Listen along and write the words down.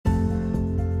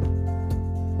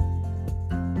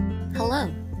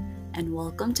and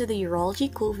welcome to the Urology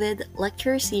COVID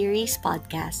Lecture Series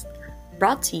podcast,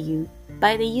 brought to you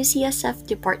by the UCSF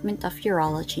Department of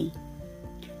Urology.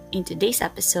 In today's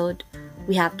episode,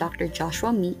 we have Dr.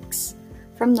 Joshua Meeks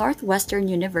from Northwestern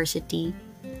University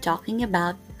talking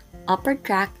about upper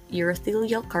tract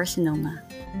urothelial carcinoma.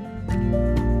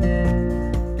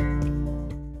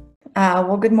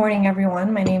 Good morning,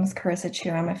 everyone. My name is Carissa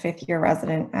Chu. I'm a fifth-year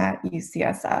resident at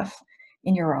UCSF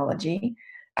in urology.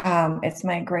 It's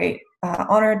my great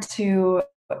honor to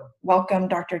welcome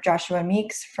Dr. Joshua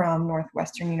Meeks from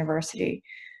Northwestern University,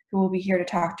 who will be here to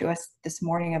talk to us this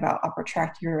morning about upper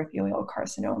tract urothelial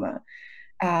carcinoma.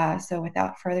 So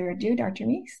without further ado, Dr.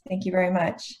 Meeks, thank you very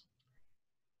much.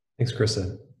 Thanks,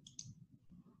 Carissa.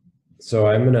 So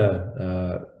I'm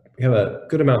gonna, we have a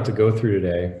good amount to go through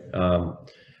today.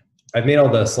 I've made all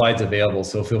the slides available,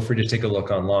 so feel free to take a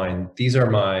look online. These are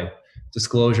my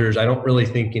disclosures. I don't really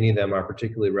think any of them are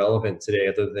particularly relevant today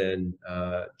other than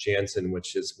Janssen,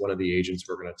 which is one of the agents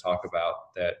we're going to talk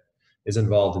about that is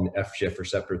involved in FGF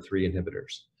receptor 3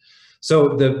 inhibitors.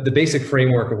 So the basic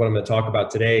framework of what I'm going to talk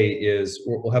about today is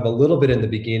we'll have a little bit in the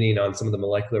beginning on some of the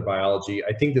molecular biology.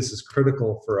 I think this is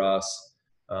critical for us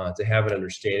to have an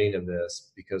understanding of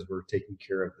this because we're taking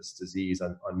care of this disease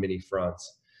on many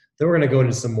fronts. Then we're going to go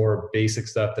into some more basic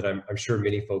stuff that I'm sure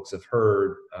many folks have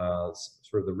heard,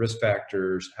 sort of the risk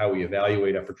factors, how we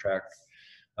evaluate upper tract.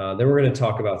 Then we're going to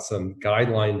talk about some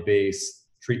guideline-based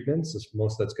treatments.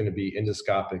 Most of that's going to be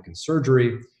endoscopic and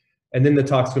surgery. And then the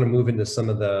talk's going to move into some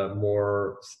of the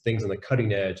more things on the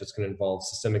cutting edge. It's going to involve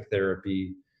systemic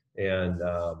therapy and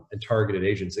targeted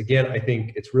agents. Again, I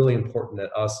think it's really important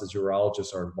that us as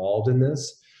urologists are involved in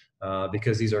this.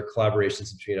 Because these are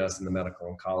collaborations between us and the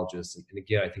medical oncologists. And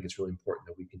again, I think it's really important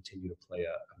that we continue to play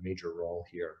a major role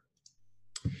here.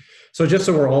 So just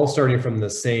so we're all starting from the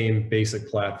same basic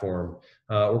platform,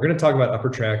 we're going to talk about upper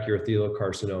tract urothelial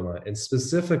carcinoma. And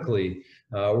specifically,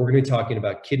 we're going to be talking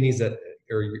about kidneys that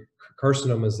or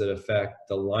carcinomas that affect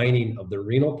the lining of the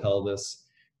renal pelvis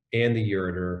and the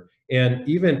ureter, and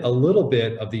even a little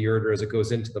bit of the ureter as it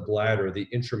goes into the bladder, the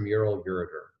intramural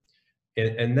ureter.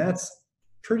 And that's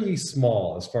pretty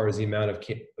small as far as the amount of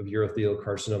urothelial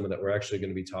carcinoma that we're actually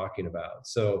going to be talking about.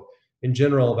 So in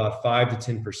general, about 5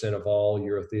 to 10% of all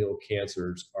urothelial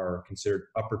cancers are considered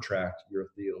upper tract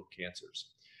urothelial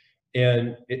cancers.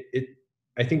 And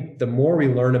I think the more we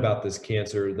learn about this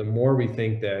cancer, the more we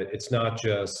think that it's not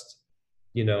just,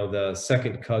 you know, the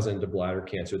second cousin to bladder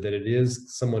cancer, that it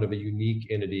is somewhat of a unique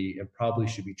entity and probably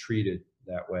should be treated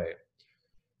that way.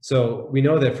 So we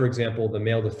know that, for example, the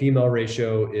male to female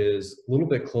ratio is a little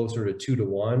bit closer to 2 to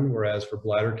 1, whereas for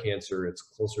bladder cancer, it's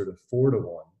closer to 4 to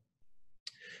 1.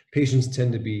 Patients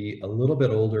tend to be a little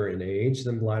bit older in age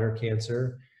than bladder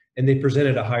cancer, and they present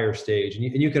at a higher stage. And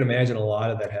you can imagine a lot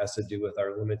of that has to do with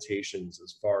our limitations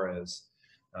as far as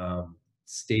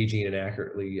staging and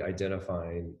accurately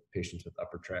identifying patients with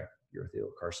upper tract urothelial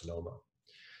carcinoma.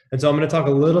 And so I'm going to talk a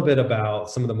little bit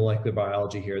about some of the molecular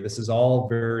biology here. This is all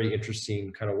very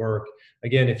interesting kind of work.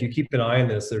 Again, if you keep an eye on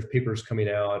this, there's papers coming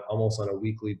out almost on a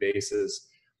weekly basis.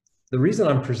 The reason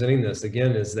I'm presenting this,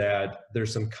 again, is that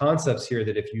there's some concepts here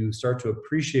that if you start to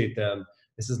appreciate them,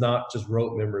 this is not just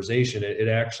rote memorization. It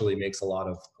actually makes a lot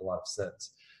of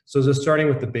sense. So just starting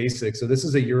with the basics. So this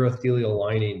is a urothelial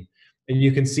lining. And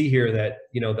you can see here that,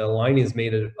 you know, the lining is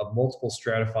made of multiple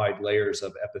stratified layers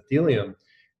of epithelium.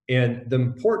 And the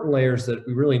important layers that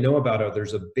we really know about are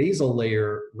there's a basal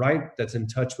layer, right, that's in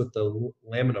touch with the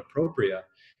lamina propria,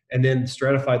 and then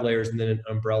stratified layers, and then an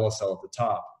umbrella cell at the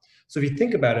top. So if you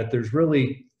think about it, there's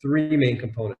really 3 main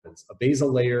components: a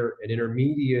basal layer, an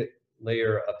intermediate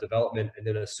layer of development, and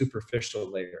then a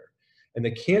superficial layer. And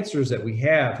the cancers that we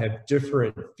have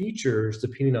different features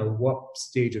depending on what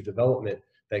stage of development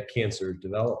that cancer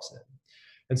develops in.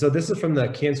 And so this is from the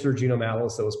Cancer Genome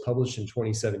Atlas that was published in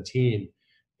 2017.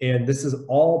 And this is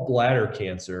all bladder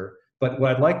cancer, but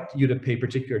what I'd like you to pay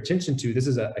particular attention to, this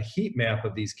is a heat map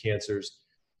of these cancers,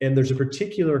 and there's a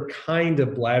particular kind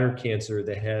of bladder cancer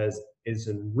that is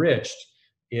enriched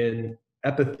in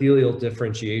epithelial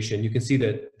differentiation. You can see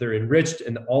that they're enriched,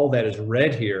 and all that is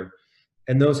red here,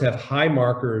 and those have high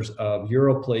markers of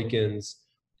uroplakins,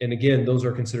 and again, those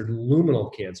are considered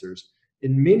luminal cancers.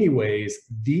 In many ways,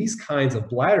 these kinds of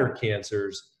bladder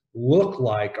cancers look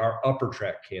like our upper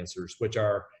tract cancers, which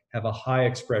have a high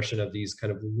expression of these kind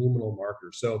of luminal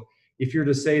markers. So if you're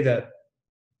to say that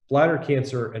bladder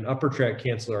cancer and upper tract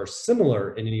cancer are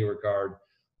similar in any regard,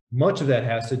 much of that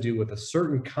has to do with a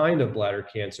certain kind of bladder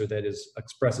cancer that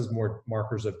expresses more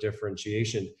markers of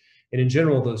differentiation. And in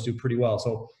general, those do pretty well.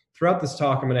 So throughout this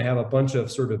talk, I'm going to have a bunch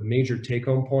of sort of major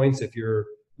take-home points. If you're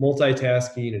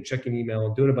multitasking and checking email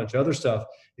and doing a bunch of other stuff,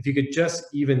 if you could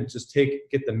just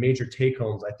get the major take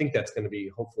homes, I think that's going to be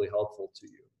hopefully helpful to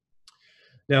you.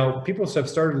 Now, people have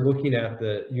started looking at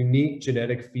the unique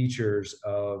genetic features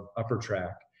of upper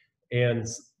tract, and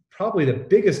probably the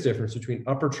biggest difference between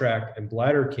upper tract and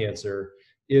bladder cancer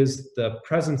is the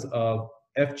presence of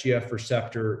FGF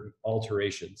receptor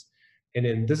alterations.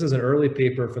 And this is an early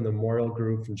paper from the Memorial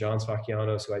Group from John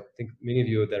Sfakianos, who I think many of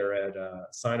you that are at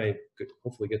Sinai could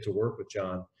hopefully get to work with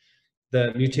John.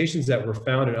 The mutations that were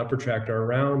found in upper tract are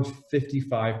around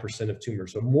 55% of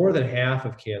tumors. So more than half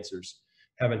of cancers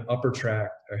have an upper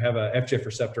tract or have a FGF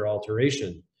receptor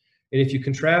alteration. And if you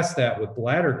contrast that with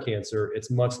bladder cancer, it's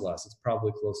much less. It's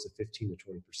probably close to 15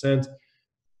 to 20%.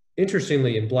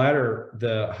 Interestingly, in bladder,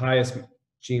 the highest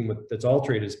gene that's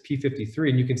alterated is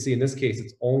P53, and you can see in this case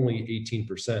it's only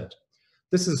 18%.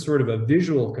 This is sort of a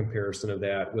visual comparison of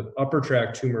that with upper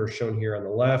tract tumors shown here on the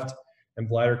left and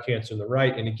bladder cancer on the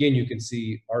right. And again, you can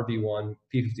see RB1,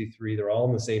 P53, they're all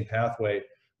in the same pathway,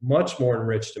 much more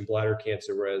enriched in bladder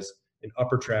cancer, whereas in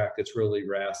upper tract it's really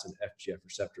RAS and FGF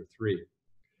receptor 3.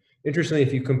 Interestingly,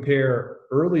 if you compare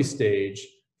early stage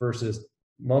versus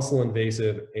muscle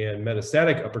invasive and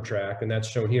metastatic upper tract, and that's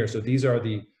shown here. So these are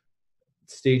the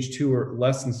stage 2 or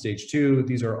less than stage 2.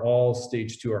 These are all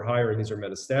stage 2 or higher, and these are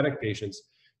metastatic patients.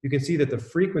 You can see that the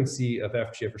frequency of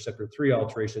FGF receptor 3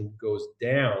 alteration goes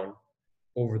down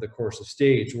over the course of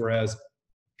stage, whereas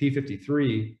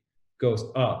P53 goes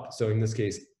up. So in this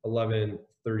case, 11,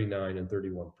 39, and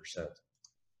 31%.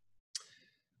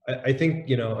 I think,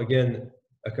 again,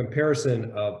 a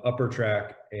comparison of upper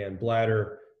tract and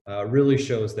bladder really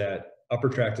shows that upper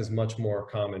tract is much more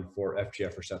common for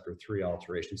FGF receptor 3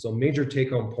 alteration. So major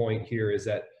take-home point here is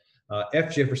that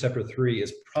FGF receptor 3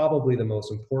 is probably the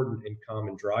most important and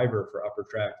common driver for upper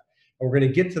tract. And we're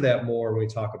going to get to that more when we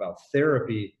talk about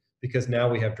therapy, because now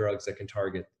we have drugs that can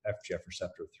target FGF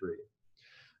receptor 3.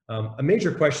 A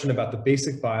major question about the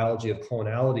basic biology of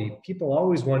clonality, people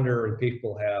always wonder when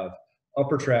people have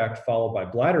upper tract followed by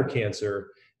bladder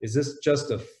cancer, is this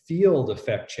just a field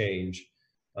effect change?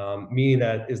 Meaning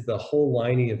that is the whole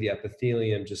lining of the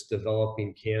epithelium just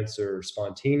developing cancer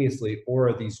spontaneously, or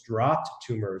are these dropped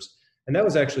tumors? And that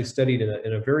was actually studied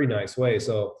in a very nice way.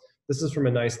 So this is from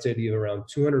a nice study of around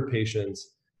 200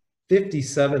 patients.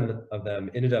 57 of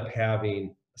them ended up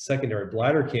having secondary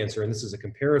bladder cancer, and this is a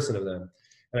comparison of them.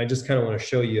 And I just kind of want to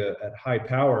show you at high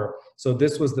power. So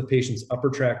this was the patient's upper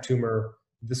tract tumor,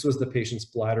 this was the patient's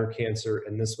bladder cancer,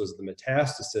 and this was the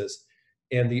metastasis.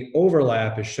 And the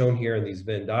overlap is shown here in these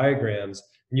Venn diagrams.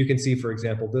 And you can see, for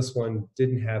example, this one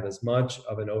didn't have as much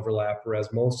of an overlap,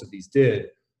 whereas most of these did.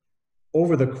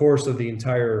 Over the course of the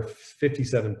entire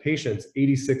 57 patients,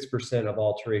 86% of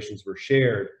alterations were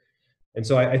shared. And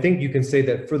so I think you can say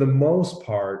that for the most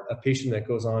part, a patient that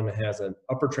goes on and has an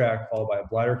upper tract followed by a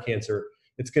bladder cancer,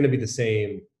 it's going to be the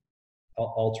same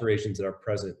alterations that are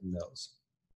present in those.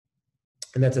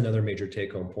 And that's another major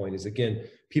take-home point is, again,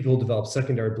 people who develop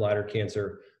secondary bladder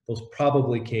cancer, those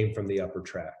probably came from the upper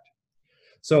tract.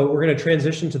 So we're going to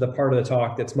transition to the part of the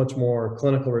talk that's much more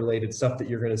clinical related stuff that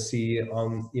you're going to see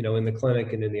on, in the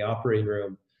clinic and in the operating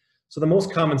room. So the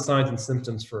most common signs and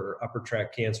symptoms for upper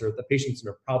tract cancer, the patients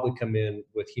are probably come in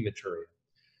with hematuria.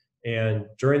 And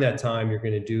during that time, you're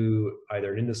going to do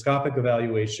either an endoscopic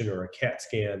evaluation or a CAT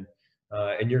scan,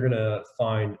 and you're going to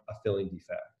find a filling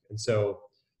defect. And so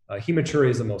hematuria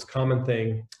is the most common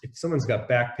thing. If someone's got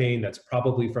back pain, that's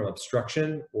probably from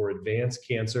obstruction or advanced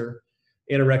cancer.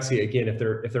 Anorexia, again, if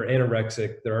they're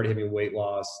anorexic, they're already having weight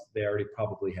loss, they already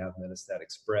probably have metastatic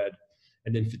spread.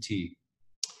 And then fatigue.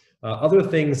 Other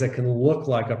things that can look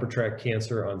like upper tract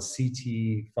cancer on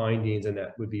CT findings, and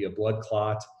that would be a blood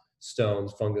clot,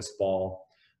 stones, fungus ball.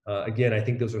 Again, I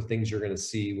think those are things you're going to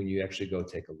see when you actually go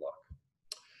take a look.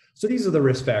 So these are the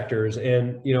risk factors,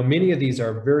 and many of these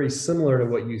are very similar to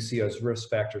what you see as risk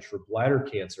factors for bladder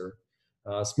cancer.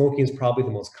 Smoking is probably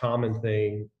the most common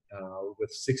thing,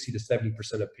 with 60 to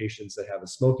 70% of patients that have a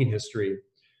smoking history.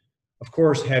 Of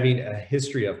course, having a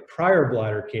history of prior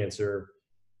bladder cancer,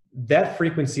 that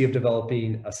frequency of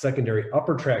developing a secondary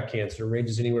upper tract cancer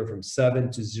ranges anywhere from 7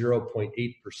 to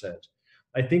 0.8%.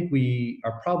 I think we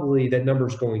are probably, that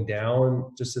number's going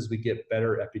down just as we get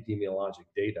better epidemiologic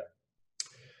data.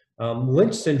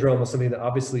 Lynch syndrome is something that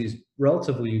obviously is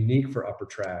relatively unique for upper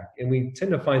tract, and we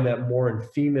tend to find that more in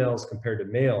females compared to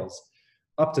males.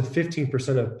 Up to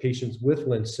 15% of patients with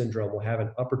Lynch syndrome will have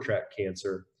an upper tract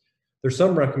cancer. There's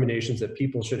some recommendations that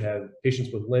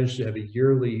patients with Lynch should have a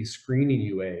yearly screening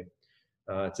UA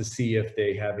to see if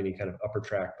they have any kind of upper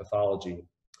tract pathology.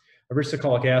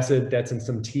 Ursodeoxycholic acid, that's in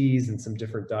some teas and some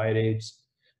different diet aids.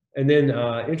 And then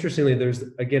interestingly, there's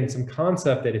again some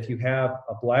concept that if you have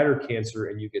a bladder cancer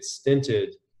and you get stented,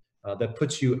 that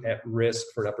puts you at risk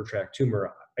for an upper tract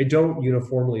tumor. I don't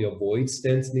uniformly avoid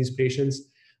stents in these patients,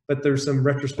 but there's some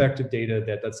retrospective data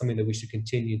that that's something that we should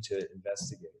continue to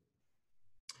investigate.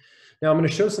 Now I'm going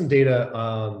to show some data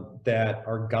that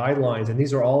are guidelines, and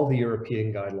these are all the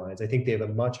European guidelines. I think they have a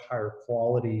much higher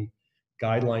quality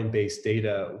guideline-based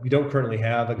data. We don't currently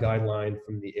have a guideline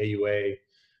from the AUA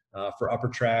for upper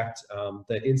tract.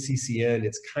 The NCCN,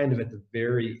 it's kind of at the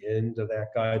very end of that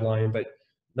guideline, but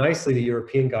nicely the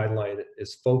European guideline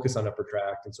is focused on upper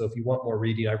tract. And so if you want more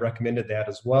reading, I recommended that,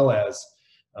 as well as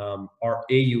our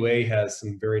AUA has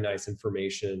some very nice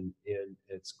information in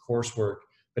its coursework.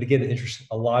 But again,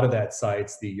 a lot of that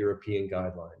cites the European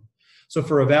guideline. So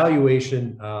for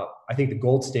evaluation, I think the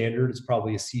gold standard is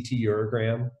probably a CT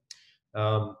urogram.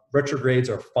 Retrogrades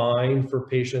are fine for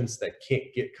patients that can't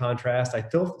get contrast. I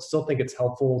still think it's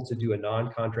helpful to do a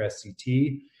non-contrast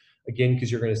CT, again,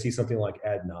 because you're going to see something like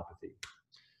adenopathy.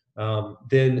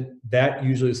 Then that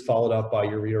usually is followed up by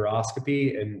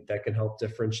ureteroscopy, and that can help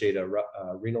differentiate a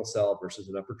renal cell versus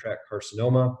an upper tract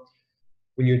carcinoma.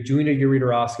 When you're doing a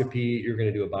ureteroscopy, you're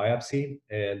going to do a biopsy,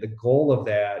 and the goal of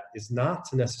that is not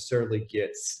to necessarily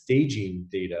get staging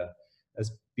data,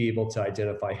 as be able to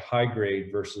identify high-grade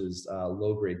versus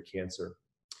low-grade cancer.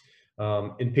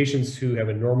 In patients who have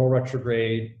a normal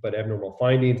retrograde but abnormal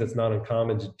findings, it's not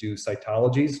uncommon to do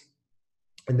cytologies,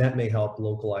 and that may help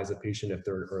localize a patient if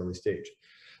they're in early stage.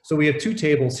 So we have two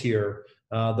tables here.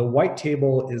 The white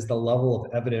table is the level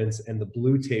of evidence, and the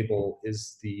blue table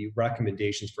is the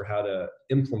recommendations for how to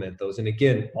implement those. And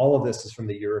again, all of this is from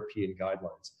the European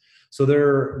guidelines. So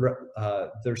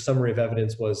their summary of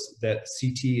evidence was that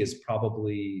CT is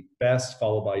probably best,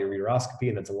 followed by ureteroscopy,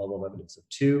 and that's a level of evidence of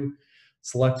 2.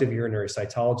 Selective urinary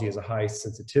cytology has a high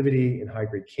sensitivity in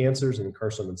high-grade cancers and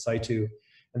carcinoma in situ,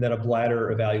 and that a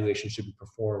bladder evaluation should be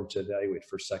performed to evaluate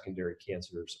for secondary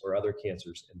cancers or other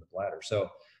cancers in the bladder. So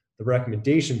the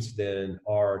recommendations then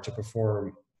are to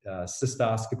perform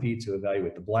cystoscopy to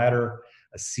evaluate the bladder,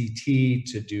 a CT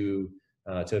to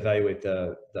evaluate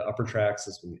the upper tract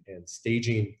system and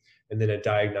staging, and then a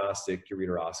diagnostic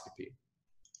ureteroscopy.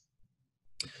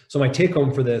 So my take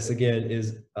home for this, again,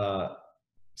 is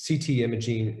CT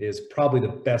imaging is probably the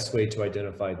best way to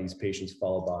identify these patients,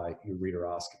 followed by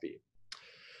ureteroscopy.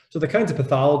 So the kinds of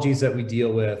pathologies that we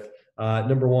deal with,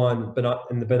 number one,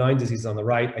 in the benign disease on the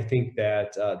right, I think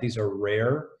that these are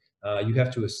rare. You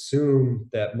have to assume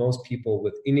that most people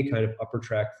with any kind of upper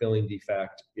tract filling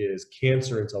defect is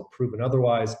cancer until proven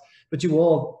otherwise, but you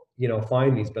will,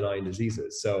 find these benign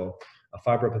diseases. So a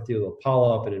fibroepithelial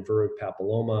polyp, an inverted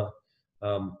papilloma.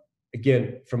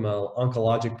 Again, from an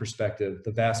oncologic perspective,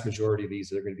 the vast majority of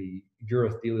these are going to be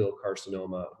urothelial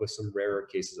carcinoma with some rarer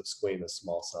cases of squamous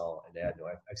small cell and adeno.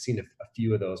 I've seen a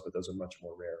few of those, but those are much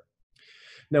more rare.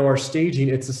 Now our staging,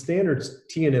 it's a standard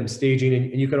T&M staging,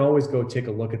 and you can always go take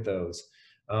a look at those.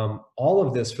 All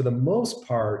of this, for the most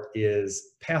part,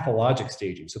 is pathologic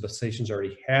staging. So the patient's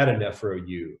already had a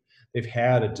nephro-U, they've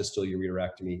had a distal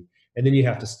ureterectomy, and then you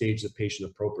have to stage the patient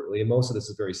appropriately. And most of this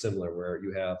is very similar, where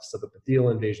you have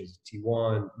subepithelial invasions of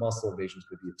T1, muscle invasions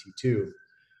could be of T2.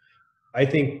 I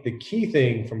think the key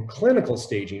thing from clinical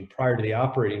staging prior to the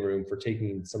operating room for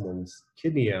taking someone's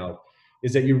kidney out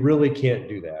is that you really can't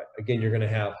do that. Again, you're going to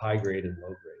have high grade and low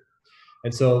grade.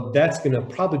 And so that's going to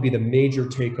probably be the major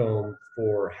take home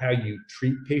for how you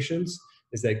treat patients,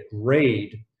 is that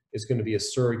grade is going to be a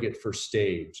surrogate for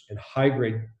stage, and high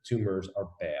grade tumors are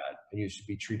bad and you should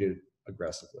be treated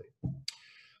aggressively.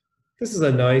 This is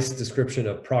a nice description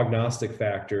of prognostic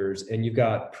factors, and you've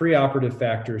got preoperative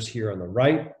factors here on the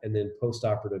right and then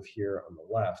postoperative here on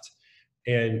the left.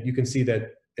 And you can see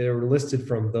that they're listed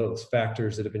from those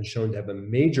factors that have been shown to have a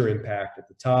major impact at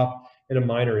the top and a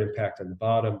minor impact on the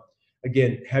bottom.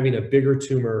 Again, having a bigger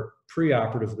tumor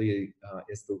preoperatively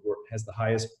has the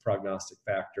highest prognostic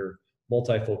factor,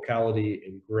 multifocality,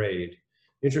 and grade.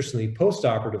 Interestingly,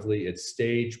 postoperatively, it's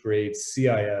stage, grade,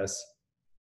 CIS,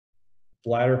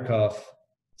 bladder cuff,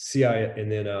 CIS,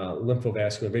 and then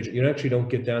lymphovascular invasion. You actually don't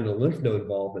get down to lymph node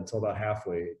involvement until about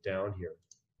halfway down here.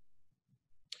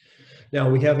 Now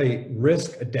we have a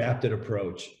risk-adapted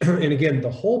approach. And again,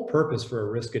 the whole purpose for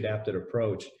a risk-adapted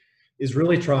approach is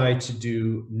really try to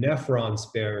do nephron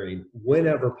sparing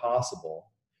whenever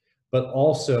possible, but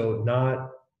also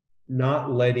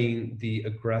not letting the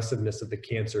aggressiveness of the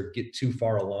cancer get too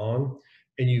far along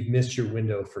and you've missed your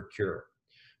window for cure.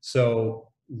 So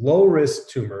low-risk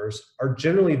tumors are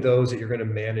generally those that you're going to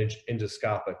manage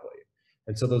endoscopically.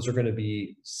 And so those are going to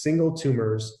be single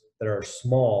tumors that are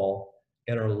small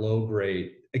and are low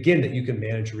grade, again, that you can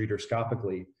manage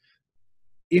ureteroscopically.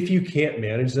 If you can't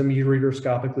manage them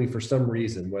ureteroscopically for some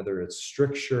reason, whether it's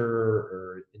stricture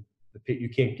or you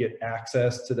can't get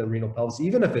access to the renal pelvis,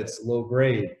 even if it's low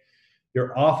grade,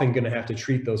 you're often going to have to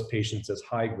treat those patients as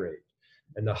high grade.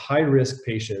 And the high risk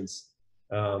patients,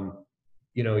 those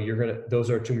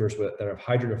are tumors that have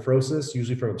hydronephrosis,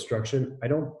 usually from obstruction. I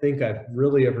don't think I've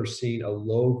really ever seen a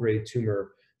low grade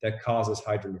tumor that causes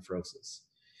hydronephrosis.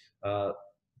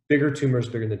 Bigger tumors,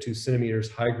 bigger than 2 centimeters,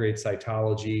 high grade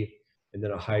cytology, and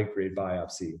then a high grade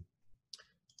biopsy.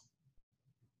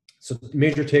 So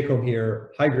major take home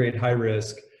here, high grade, high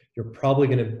risk, you're probably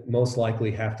going to most likely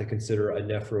have to consider a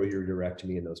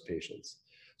nephroureterectomy in those patients.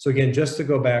 So again, just to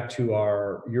go back to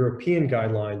our European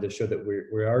guideline to show that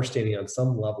we are standing on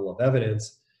some level of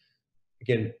evidence,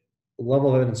 again, level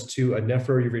of evidence to a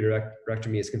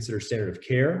nephroureterectomy is considered standard of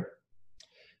care.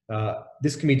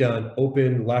 This can be done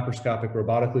open, laparoscopic,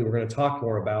 robotically. We're going to talk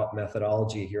more about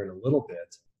methodology here in a little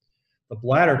bit. The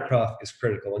bladder cuff is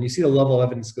critical, and you see the level of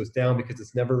evidence goes down because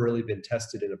it's never really been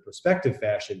tested in a prospective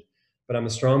fashion, but I'm a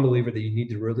strong believer that you need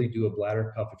to really do a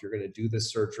bladder cuff if you're going to do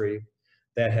this surgery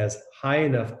that has high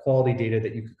enough quality data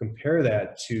that you could compare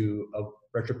that to a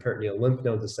retroperitoneal lymph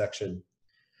node dissection.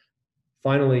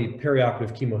 Finally,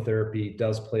 perioperative chemotherapy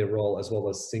does play a role, as well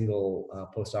as single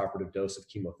postoperative dose of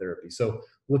chemotherapy. So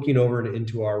looking over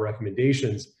into our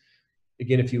recommendations,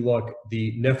 again, if you look,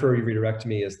 the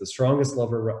nephroureterectomy is the strongest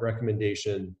level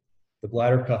recommendation. The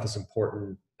bladder cuff is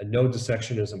important. A node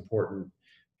dissection is important.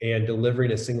 And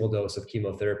delivering a single dose of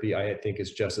chemotherapy, I think,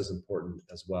 is just as important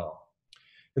as well.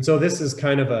 And so this is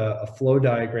kind of a flow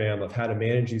diagram of how to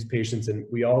manage these patients. And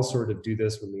we all sort of do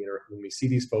this when we see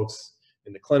these folks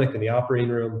in the clinic, in the operating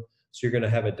room. So you're going to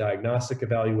have a diagnostic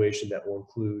evaluation that will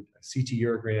include a CT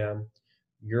urogram,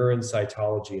 urine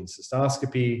cytology, and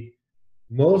cystoscopy.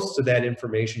 Most of that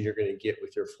information you're going to get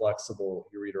with your flexible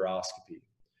ureteroscopy.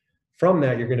 From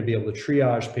that, you're going to be able to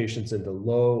triage patients into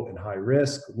low and high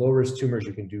risk. Low risk tumors,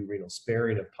 you can do renal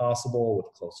sparing if possible with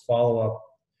close follow-up.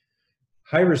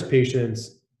 High risk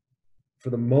patients, for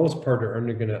the most part, are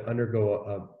going to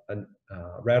undergo a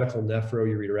radical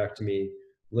nephroureterectomy,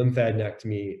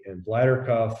 lymphadenectomy, and bladder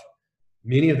cuff.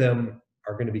 Many of them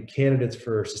are going to be candidates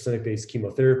for systemic-based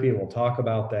chemotherapy, and we'll talk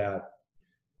about that.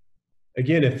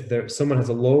 Again, if someone has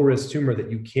a low-risk tumor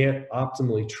that you can't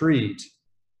optimally treat,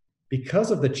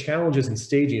 because of the challenges in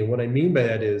staging, and what I mean by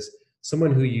that is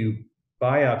someone who you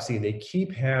biopsy and they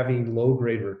keep having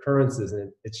low-grade recurrences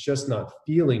and it's just not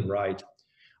feeling right,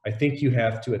 I think you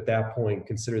have to, at that point,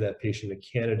 consider that patient a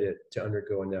candidate to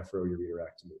undergo a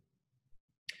nephroureterectomy.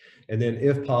 And then,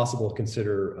 if possible,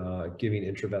 consider giving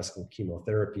intravesical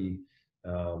chemotherapy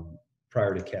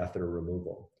prior to catheter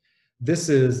removal. This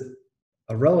is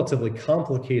a relatively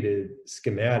complicated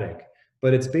schematic,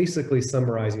 but it's basically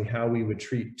summarizing how we would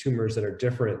treat tumors that are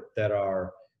different, that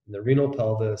are in the renal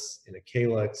pelvis, in a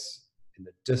calyx, in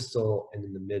the distal, and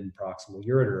in the mid and proximal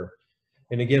ureter.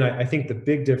 And again, I think the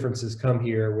big differences come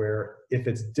here where if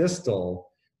it's distal,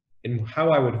 and how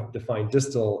I would define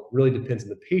distal really depends on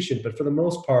the patient, but for the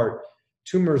most part,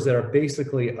 tumors that are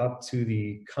basically up to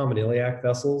the common iliac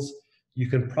vessels, you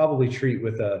can probably treat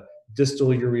with a distal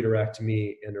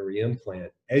ureterectomy and a reimplant.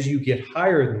 As you get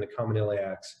higher than the common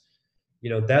iliacs,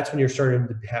 that's when you're starting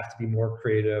to have to be more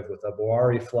creative with a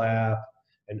Boari flap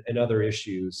and other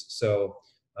issues. So,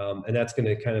 and that's going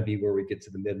to kind of be where we get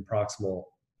to the mid and proximal.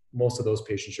 Most of those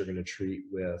patients are going to treat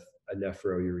with a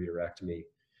nephroureterectomy.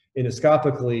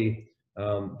 Endoscopically,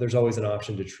 there's always an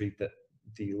option to treat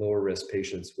the lower risk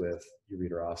patients with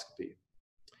ureteroscopy.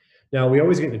 Now, we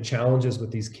always get into challenges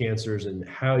with these cancers and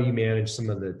how you manage some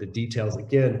of the details.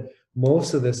 Again,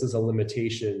 most of this is a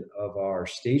limitation of our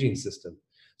staging system.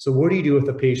 So what do you do with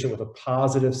a patient with a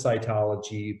positive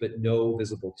cytology but no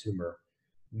visible tumor?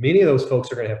 Many of those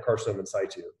folks are going to have carcinoma in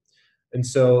situ. And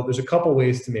so there's a couple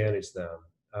ways to manage them.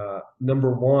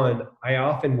 Number one, I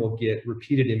often will get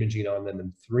repeated imaging on them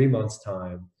in 3 months'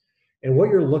 time. And what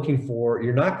you're looking for,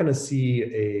 you're not going to see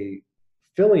a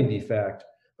filling defect,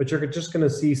 but you're just going to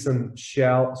see some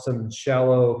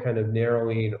shallow kind of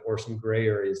narrowing or some gray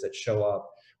areas that show up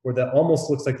where that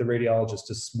almost looks like the radiologist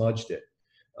just smudged it.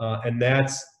 And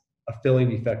that's a filling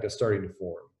defect that's starting to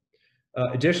form.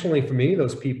 Additionally, for many of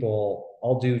those people,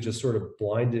 I'll do just sort of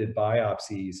blinded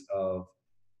biopsies of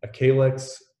a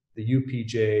calyx, the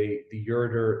UPJ, the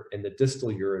ureter, and the distal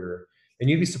ureter. And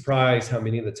you'd be surprised how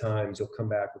many of the times you'll come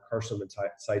back with carcinoma in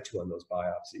situ on those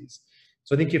biopsies.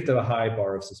 So I think you have to have a high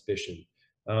bar of suspicion.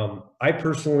 I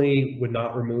personally would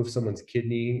not remove someone's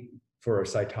kidney for a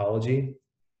cytology.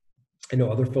 I know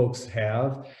other folks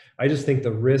have. I just think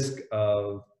the risk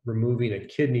of removing a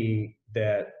kidney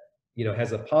that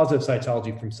has a positive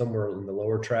cytology from somewhere in the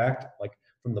lower tract, like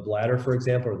from the bladder, for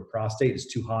example, or the prostate is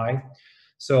too high.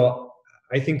 So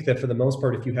I think that for the most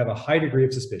part, if you have a high degree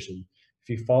of suspicion, if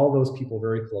you follow those people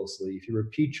very closely, if you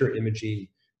repeat your imaging,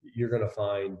 you're going to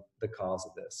find the cause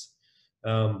of this.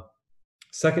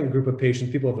 Second group of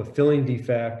patients, people have a filling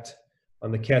defect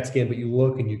on the CAT scan, but you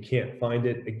look and you can't find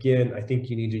it. Again, I think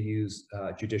you need to use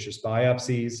judicious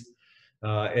biopsies,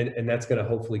 and that's going to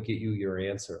hopefully get you your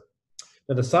answer.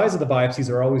 Now, the size of the biopsies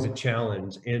are always a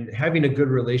challenge, and having a good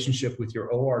relationship with your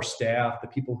OR staff, the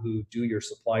people who do your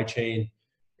supply chain,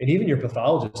 and even your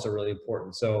pathologists are really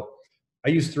important. So I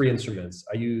use 3 instruments.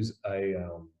 I use a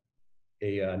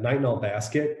nitinol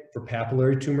basket for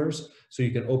papillary tumors. So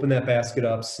you can open that basket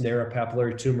up, snare a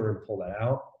papillary tumor, and pull that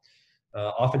out.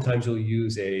 Oftentimes you'll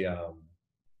use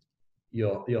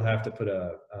you'll have to put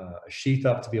a sheath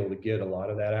up to be able to get a lot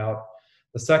of that out.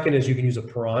 The second is you can use a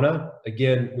piranha.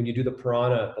 Again, when you do the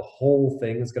piranha, the whole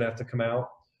thing is going to have to come out.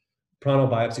 Piranha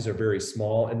biopsies are very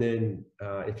small. And then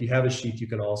if you have a sheath, you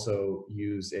can also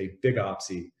use a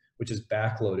bigopsy, which is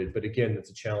backloaded. But again, it's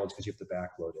a challenge because you have to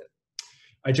backload it.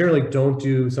 I generally don't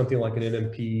do something like an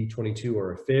NMP22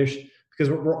 or a FISH because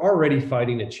we're already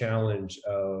fighting a challenge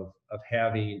of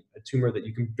having a tumor that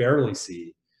you can barely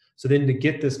see. So then to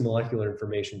get this molecular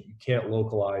information you can't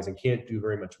localize and can't do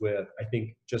very much with, I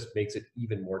think just makes it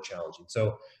even more challenging.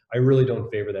 So I really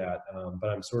don't favor that, but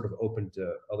I'm sort of open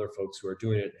to other folks who are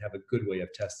doing it and have a good way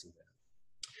of testing that.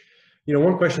 You know,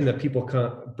 one question that people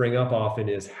bring up often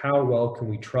is how well can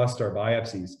we trust our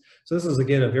biopsies? So this is,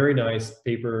 again, a very nice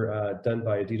paper done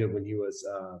by Aditya when he was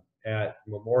at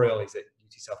Memorial. He's at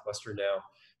UT Southwestern now,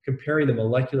 comparing the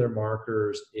molecular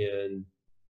markers in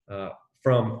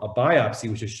from a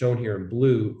biopsy, which is shown here in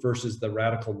blue, versus the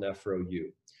radical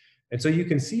nephro-U. And so you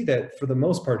can see that for the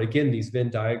most part, again, these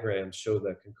Venn diagrams show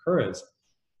the concurrence.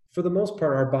 For the most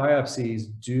part, our biopsies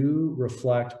do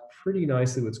reflect pretty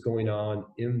nicely what's going on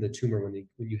in the tumor when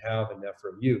you have a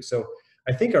nephro-U. So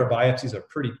I think our biopsies are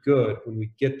pretty good when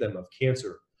we get them of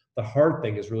cancer. The hard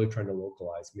thing is really trying to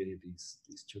localize many of these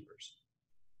tumors.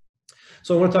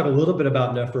 So I want to talk a little bit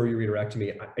about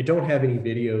nephroureterectomy. I don't have any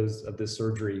videos of this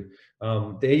surgery.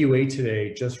 The AUA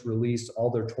today just released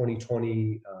all their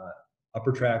 2020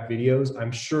 upper tract videos.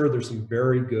 I'm sure there's some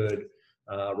very good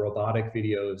robotic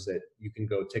videos that you can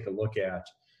go take a look at.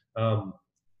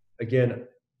 Again,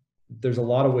 there's a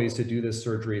lot of ways to do this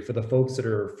surgery. For the folks that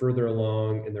are further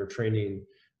along in their training,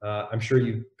 I'm sure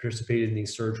you've participated in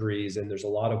these surgeries, and there's a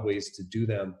lot of ways to do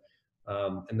them.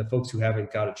 And the folks who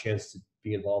haven't got a chance to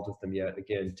be involved with them yet,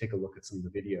 again, take a look at some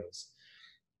of the videos.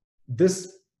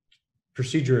 This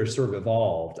procedure has sort of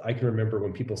evolved. I can remember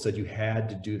when people said you had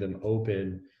to do them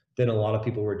open, then a lot of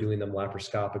people were doing them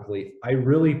laparoscopically. I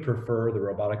really prefer the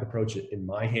robotic approach in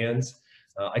my hands.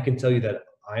 I can tell you that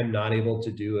I'm not able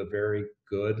to do a very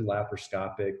good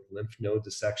laparoscopic lymph node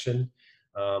dissection.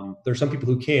 There's some people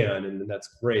who can, and that's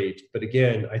great. But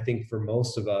again, I think for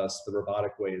most of us, the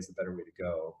robotic way is the better way to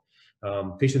go.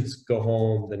 Patients go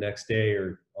home the next day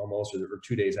or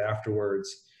 2 days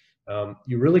afterwards.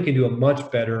 You really can do a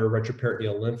much better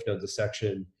retroperitoneal lymph node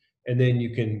dissection, and then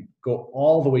you can go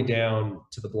all the way down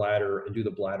to the bladder and do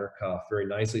the bladder cuff very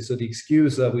nicely. So the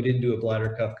excuse of we didn't do a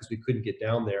bladder cuff because we couldn't get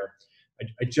down there,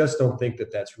 I just don't think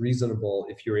that that's reasonable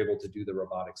if you're able to do the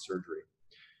robotic surgery.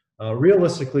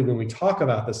 Realistically, when we talk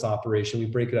about this operation, we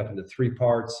break it up into 3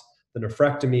 parts: the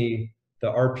nephrectomy, the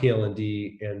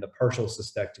RPL&D, and the partial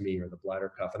cystectomy or the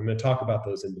bladder cuff. And I'm going to talk about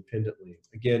those independently.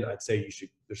 Again, I'd say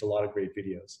there's a lot of great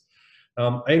videos.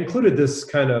 I included this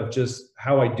kind of just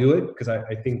how I do it because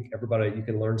I think you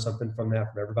can learn something from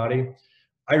that from everybody.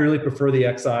 I really prefer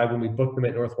the XI. When we book them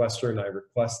at Northwestern, I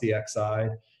request the XI.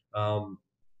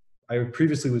 I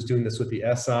previously was doing this with the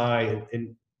SI,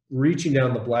 and reaching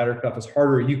down the bladder cuff is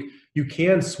harder. You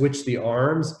can switch the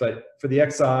arms, but for the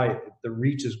XI, the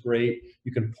reach is great.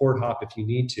 You can port hop if you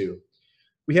need to.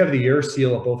 We have the air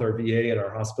seal at both our VA and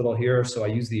our hospital here, so I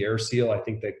use the air seal. I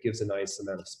think that gives a nice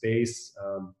amount of space.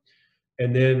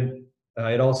 And then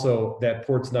that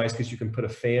port's nice because you can put a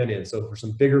fan in. So for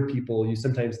some bigger people, you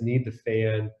sometimes need the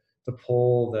fan to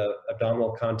pull the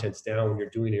abdominal contents down when you're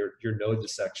doing your node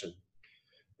dissection.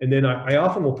 And then I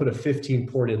often will put a 15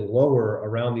 port in lower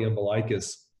around the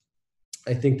umbilicus.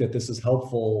 I think that this is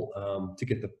helpful to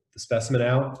get the specimen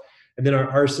out. And then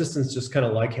our assistants just kind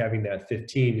of like having that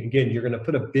 15. Again, you're going to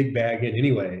put a big bag in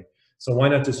anyway, so why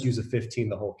not just use a 15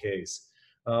 the whole case?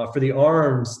 For the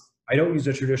arms, I don't use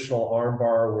a traditional arm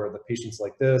bar where the patient's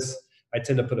like this. I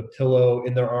tend to put a pillow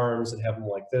in their arms and have them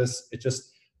like this. It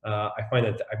just, I find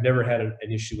that I've never had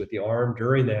an issue with the arm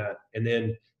during that. And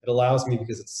then it allows me,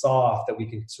 because it's soft, that we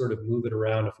can sort of move it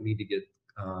around if we need to get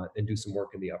and do some work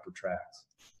in the upper tracts.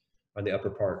 on the upper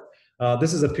part.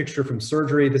 This is a picture from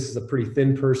surgery. This is a pretty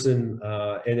thin person.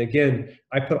 And again,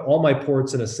 I put all my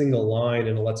ports in a single line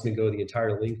and it lets me go the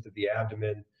entire length of the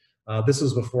abdomen. This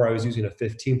was before I was using a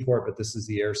 15 port, but this is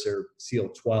the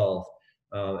AirSeal 12.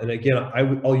 And again,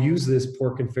 I'll use this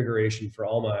port configuration for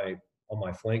all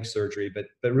my flank surgery, but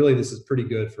really this is pretty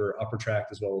good for upper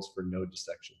tract as well as for node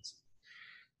dissections.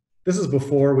 This is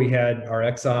before we had our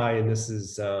XI, and this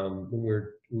is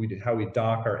how we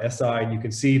dock our SI. And you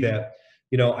can see that,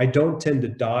 you know, I don't tend to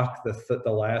dock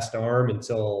the last arm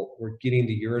until we're getting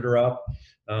the ureter up.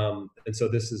 And so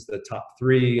this is the top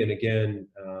 3. And again,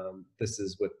 this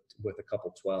is with a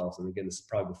couple 12s. And again, this is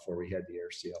probably before we had the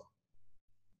AirSeal.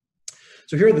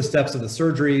 So here are the steps of the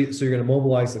surgery. So you're going to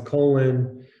mobilize the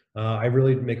colon. I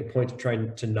really make a point to try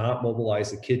to not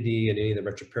mobilize the kidney and any of the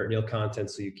retroperitoneal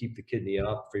contents, so you keep the kidney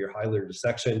up for your hilar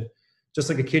dissection. Just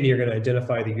like a kidney, you're going to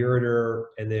identify the ureter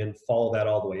and then follow that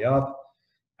all the way up.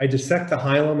 I dissect the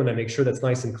hilum and I make sure that's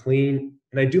nice and clean.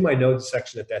 And I do my node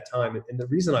dissection at that time. And the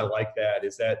reason I like that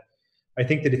is that I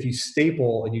think that if you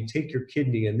staple and you take your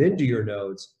kidney and then do your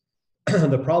nodes,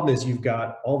 the problem is you've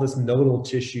got all this nodal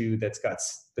tissue that's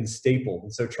been stapled.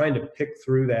 And so trying to pick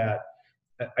through that,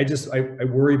 I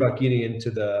worry about getting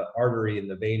into the artery and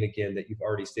the vein again that you've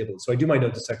already stapled. So I do my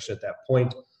node dissection at that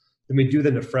point. Then we do the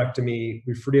nephrectomy.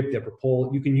 We free up the upper pole.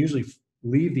 You can usually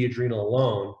leave the adrenal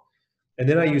alone. And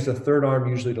then I use a third arm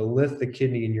usually to lift the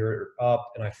kidney and ureter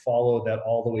up, and I follow that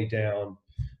all the way down.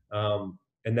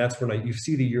 And that's when you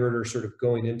see the ureter sort of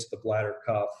going into the bladder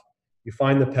cuff. You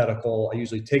find the pedicle. I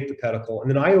usually take the pedicle, and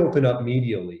then I open up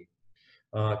medially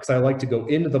because I like to go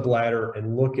into the bladder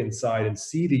and look inside and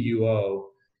see the UO.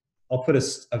 I'll put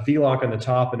a V-lock on the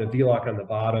top and a V-lock on the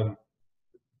bottom,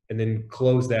 and then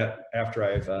close that after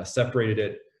I've separated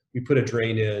it. We put a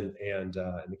drain in, and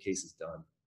the case is done.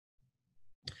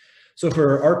 So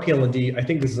for RP-LND, I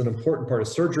think this is an important part of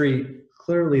surgery.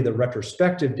 Clearly, the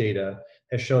retrospective data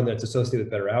has shown that it's associated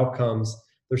with better outcomes.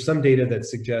 There's some data that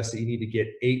suggests that you need to get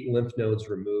 8 lymph nodes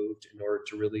removed in order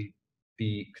to really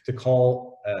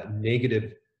call a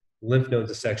negative lymph node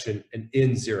dissection an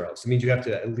N0. So it means you have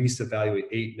to at least evaluate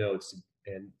 8 nodes,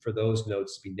 and for those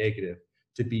nodes to be negative,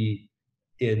 to be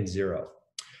N0.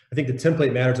 I think the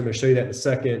template matters. I'm going to show you that in a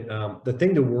second. The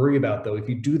thing to worry about, though, if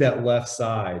you do that left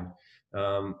side,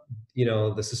 you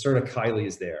know, the cisterna chyli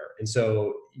is there. And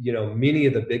so, you know, many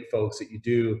of the big folks that you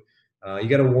do, you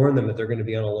got to warn them that they're going to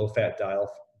be on a low-fat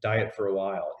diet for a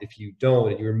while. If you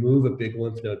don't, and you remove a big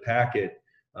lymph node packet,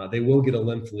 they will get a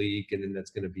lymph leak, and then that's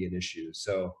going to be an issue.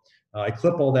 So I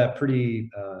clip all that pretty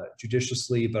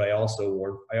judiciously, but I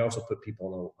also put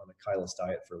people on a chylous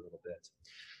diet for a little bit.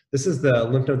 This is the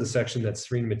lymph node dissection that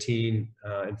Serena Mateen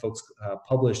and folks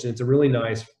published, and it's a really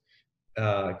nice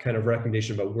kind of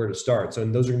recommendation about where to start. So,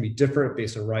 and those are going to be different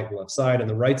based on right and left side. On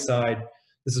the right side,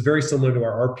 this is very similar to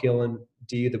our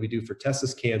RP-LND that we do for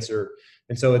testis cancer.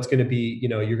 And so it's going to be, you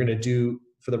know, you're going to do,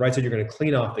 for the right side, you're going to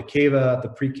clean off the cava, the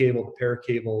pre-cable, the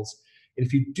paracables. And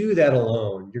if you do that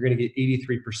alone, you're going to get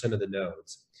 83% of the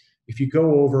nodes. If you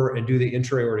go over and do the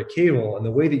intra-aortic cable, and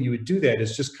the way that you would do that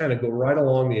is just kind of go right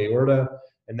along the aorta,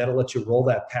 and that'll let you roll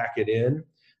that packet in,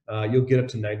 you'll get up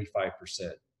to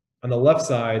 95%. On the left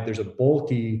side, there's a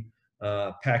bulky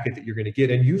packet that you're going to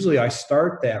get. And usually I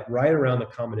start that right around the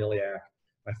common iliac.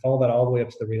 I follow that all the way up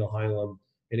to the renal hilum.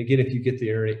 And again, if you get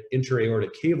the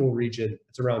intra-aortic cable region,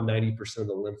 it's around 90% of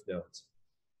the lymph nodes.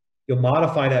 You'll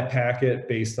modify that packet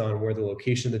based on where the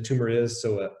location of the tumor is.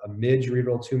 So a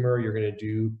mid-ureteral tumor, you're going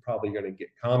to get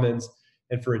commons.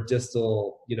 And for a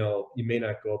distal, you know, you may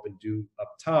not go up and do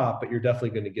up top, but you're definitely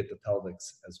going to get the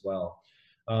pelvics as well.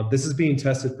 This is being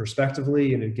tested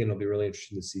prospectively, and again, it'll be really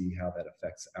interesting to see how that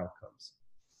affects outcomes.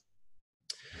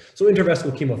 So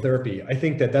intravesical chemotherapy, I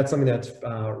think that that's something that's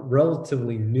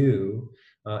relatively new,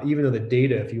 even though the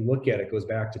data, if you look at it, goes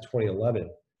back to 2011.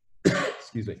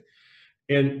 Excuse me.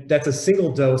 And that's a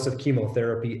single dose of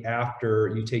chemotherapy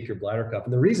after you take your bladder cup.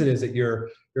 And the reason is that you're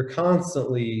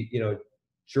constantly, you know,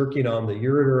 jerking on the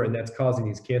ureter, and that's causing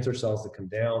these cancer cells to come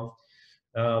down.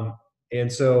 And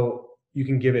so you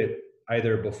can give it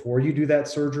either before you do that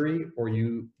surgery, or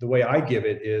the way I give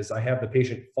it is I have the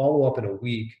patient follow up in a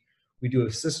week. We do a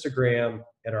cystogram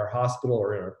at our hospital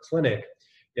or in our clinic.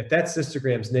 If that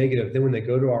cystogram is negative, then when they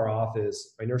go to our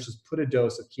office, my nurses put a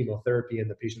dose of chemotherapy and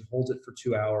the patient holds it for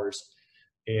 2 hours,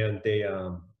 and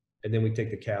then we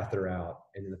take the catheter out,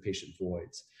 and then the patient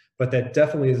voids. But that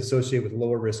definitely is associated with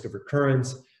lower risk of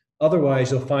recurrence. Otherwise,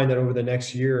 you'll find that over the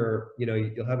next year, you know,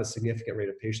 you'll have a significant rate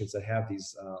of patients that have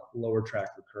these lower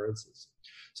tract recurrences.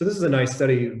 So this is a nice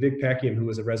study. Vic Pakiam, who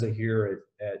was a resident here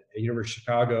at University of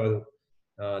Chicago,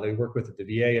 that we worked with at the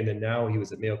VA, and then now he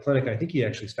was at Mayo Clinic. I think he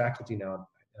actually is faculty now.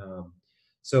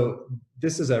 So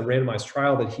this is a randomized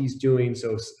trial that he's doing.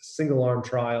 So single arm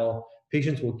trial,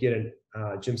 patients will get an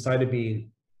gemcitabine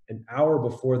an hour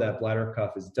before that bladder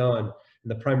cuff is done,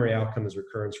 and the primary outcome is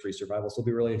recurrence-free survival. So it'll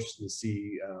be really interesting to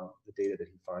see the data that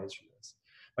he finds from this.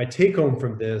 My take home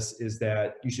from this is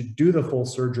that you should do the full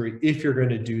surgery if you're going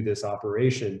to do this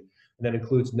operation, and that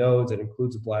includes nodes, it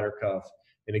includes a bladder cuff,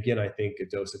 and again, I think a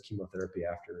dose of chemotherapy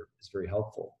after is very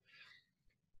helpful.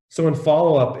 So in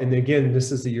follow-up, and again,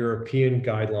 this is the European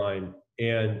guideline,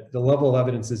 and the level of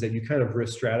evidence is that you kind of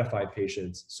risk stratify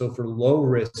patients. So for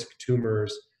low-risk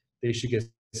tumors, they should get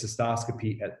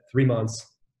cystoscopy at 3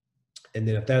 months, and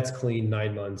then if that's clean,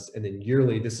 9 months, and then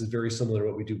yearly. This is very similar to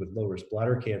what we do with low-risk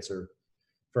bladder cancer.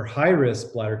 For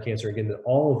high-risk bladder cancer, again,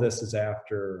 all of this is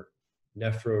after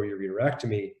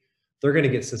nephroureterectomy. They're going to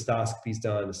get cystoscopies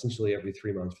done essentially every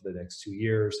 3 months for the next 2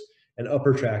 years, and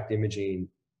upper tract imaging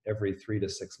every 3 to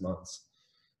 6 months.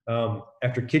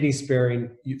 After kidney sparing,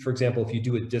 for example, if you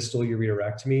do a distal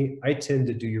ureterectomy, I tend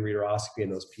to do ureteroscopy in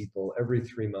those people every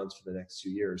 3 months for the next 2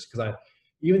 years, because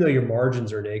even though your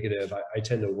margins are negative, I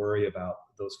tend to worry about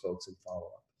those folks in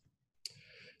follow-up.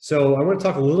 So I want to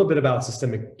talk a little bit about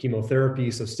systemic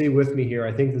chemotherapy. So stay with me here.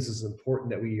 I think this is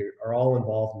important that we are all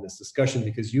involved in this discussion,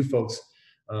 because you folks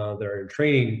that are in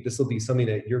training, this will be something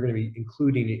that you're going to be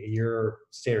including in your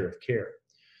standard of care.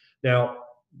 Now,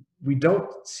 we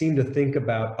don't seem to think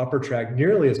about upper tract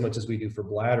nearly as much as we do for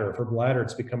bladder. For bladder,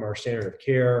 it's become our standard of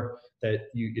care that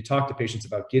you talk to patients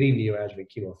about getting neoadjuvant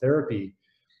chemotherapy.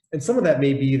 And some of that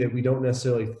may be that we don't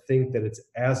necessarily think that it's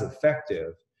as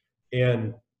effective.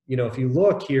 And if you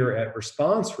look here at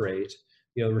response rate,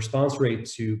 the response rate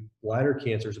to bladder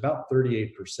cancer is about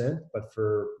 38%, but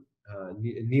for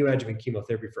neoadjuvant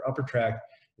chemotherapy for upper tract,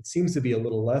 it seems to be a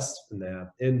little less than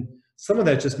that. And some of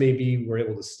that just may be we're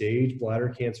able to stage bladder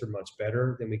cancer much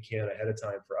better than we can ahead of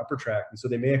time for upper tract. And so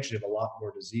they may actually have a lot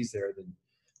more disease there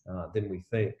than we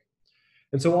think.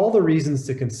 And so all the reasons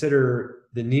to consider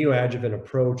the neoadjuvant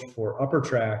approach for upper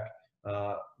tract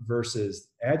versus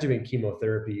adjuvant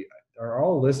chemotherapy are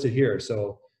all listed here.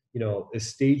 So, is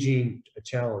staging a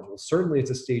challenge? Well, certainly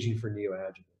it's a staging for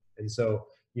neoadjuvant. And so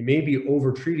you may be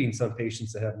over-treating some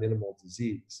patients that have minimal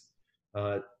disease.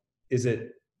 Is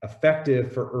it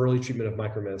effective for early treatment of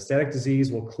micrometastatic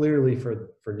disease? Well, clearly for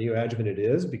neoadjuvant it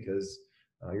is, because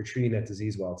you're treating that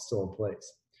disease while it's still in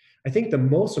place. I think the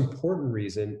most important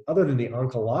reason, other than the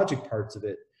oncologic parts of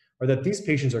it, are that these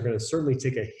patients are going to certainly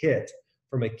take a hit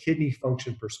from a kidney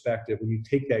function perspective when you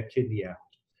take that kidney out.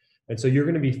 And so you're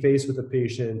going to be faced with a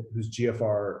patient whose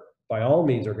GFR, by all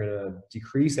means, are going to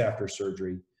decrease after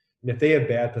surgery. And if they have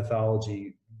bad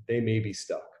pathology, they may be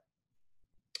stuck.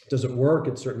 Does it work?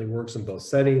 It certainly works in both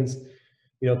settings.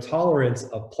 Tolerance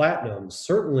of platinum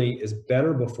certainly is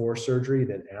better before surgery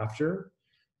than after.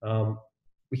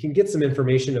 We can get some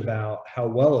information about how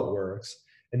well it works,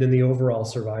 and then the overall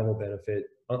survival benefit,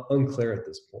 unclear at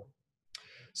this point.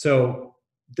 So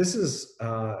this is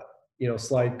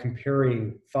slide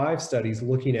comparing 5 studies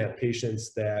looking at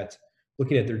patients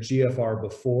looking at their GFR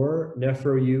before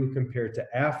nephro-U compared to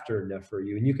after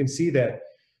nephro-U. And you can see that,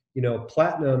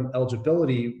 platinum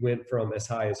eligibility went from as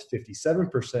high as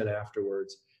 57%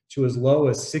 afterwards to as low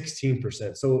as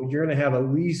 16%. So you're going to have at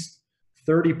least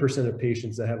 30% of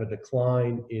patients that have a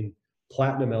decline in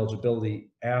platinum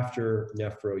eligibility after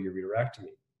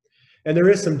nephroureterectomy. And there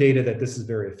is some data that this is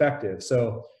very effective.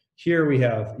 So here we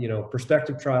have,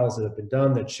 prospective trials that have been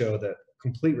done that show that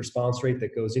complete response rate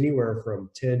that goes anywhere from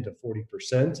 10 to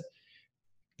 40%.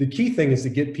 The key thing is to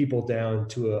get people down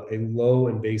to a low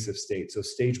invasive state, so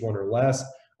stage 1 or less,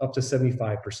 up to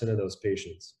 75% of those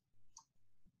patients.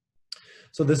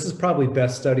 So this is probably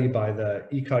best studied by the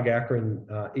ECOG Akron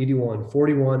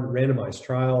 8141 randomized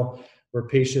trial, where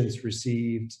patients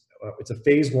received, it's a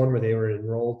phase 1 where they were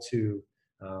enrolled to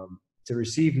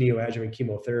receive neoadjuvant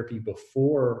chemotherapy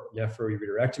before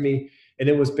nephroureterectomy, and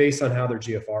it was based on how their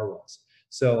GFR was.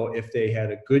 So if they had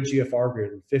a good GFR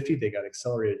greater than 50, they got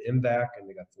accelerated MVAC and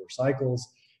they got 4 cycles.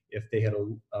 If they had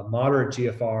a moderate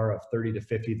GFR of 30 to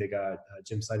 50, they got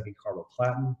gemcitabine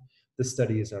carboplatin. This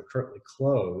study is now currently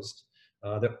closed.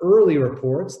 The early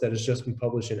reports that has just been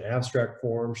published in abstract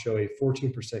form show a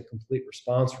 14% complete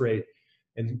response rate,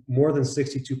 and more than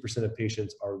 62% of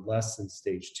patients are less than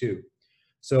stage 2.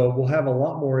 So we'll have a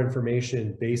lot more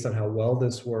information based on how well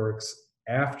this works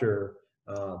after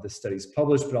the study's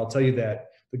published, but I'll tell you that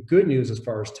the good news as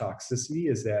far as toxicity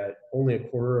is that only a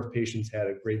quarter of patients had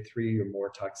a grade 3 or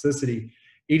more toxicity.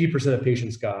 80% of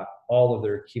patients got all of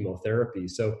their chemotherapy.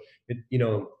 So,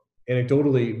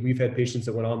 anecdotally, we've had patients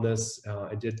that went on this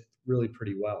and did really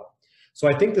pretty well. So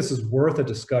I think this is worth a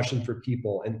discussion for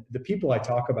people. And the people I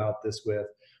talk about this with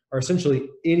are essentially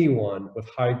anyone with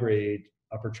high-grade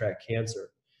upper tract cancer.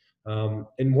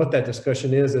 And what that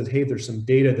discussion is, hey, there's some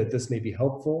data that this may be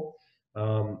helpful.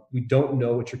 We don't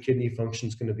know what your kidney function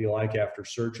is going to be like after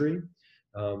surgery.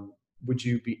 Would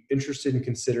you be interested in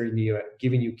considering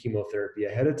giving you chemotherapy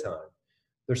ahead of time?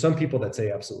 There's some people that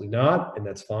say absolutely not, and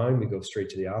that's fine. We go straight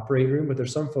to the operating room, but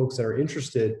there's some folks that are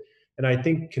interested, and I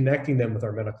think connecting them with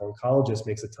our medical oncologist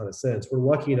makes a ton of sense. We're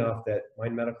lucky enough that my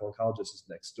medical oncologist is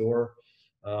next door,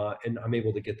 and I'm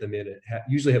able to get them in and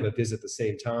usually have a visit at the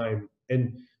same time.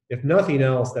 And if nothing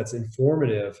else, that's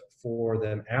informative for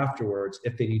them afterwards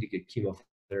if they need to get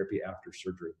chemotherapy after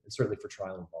surgery, and certainly for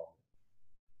trial involvement.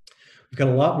 We've got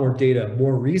a lot more data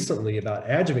more recently about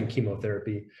adjuvant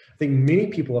chemotherapy. I think many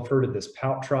people have heard of this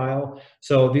POUT trial.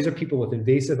 So these are people with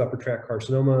invasive upper tract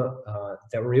carcinoma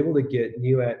that were able to get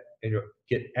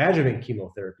adjuvant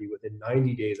chemotherapy within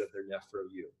 90 days of their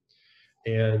nephro-U.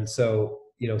 And so,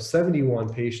 71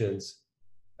 patients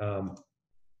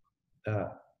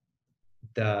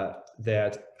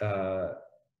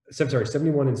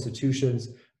 71 institutions,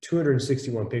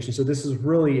 261 patients. So this is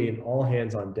really an all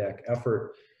hands on deck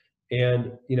effort.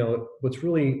 And what's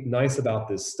really nice about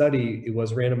this study, it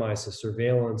was randomized to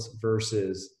surveillance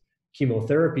versus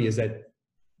chemotherapy, is that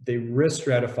they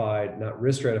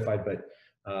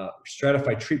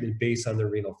stratified treatment based on their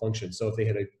renal function. So if they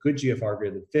had a good GFR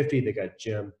greater than 50, they got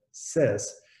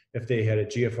gem/cis. If they had a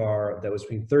GFR that was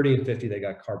between 30 and 50, they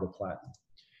got carboplatin.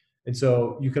 And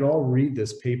so you can all read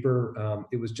this paper.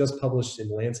 It was just published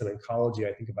in Lancet Oncology,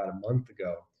 I think about a month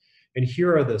ago. And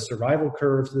here are the survival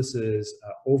curves. This is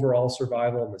overall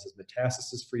survival, and this is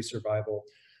metastasis-free survival.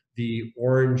 The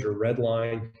orange or red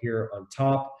line here on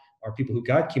top are people who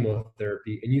got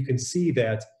chemotherapy, and you can see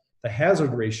that the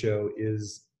hazard ratio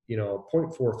is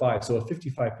 0.45, so a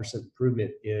 55%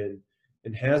 improvement in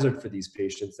hazard for these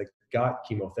patients that got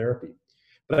chemotherapy.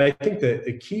 But I think that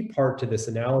the key part to this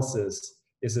analysis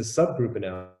is a subgroup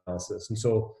analysis. And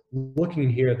so looking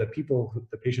here, the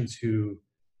patients who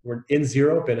were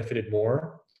N0 benefited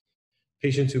more.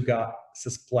 Patients who got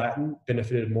cisplatin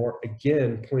benefited more,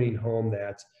 again, pointing home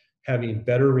that having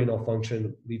better renal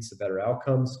function leads to better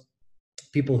outcomes.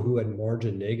 People who had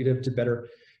margin negative did better.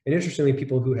 And interestingly,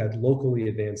 people who had locally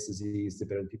advanced disease did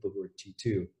better than people who were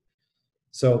T2.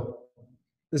 So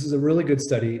this is a really good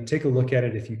study. Take a look at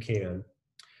it if you can.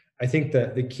 I think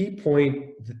that the key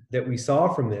point that we saw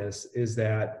from this is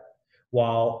that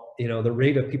while the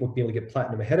rate of people being able to get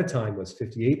platinum ahead of time was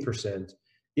 58%,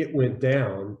 it went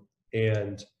down.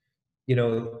 And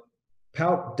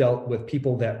POUT dealt with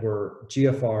people that were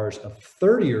GFRs of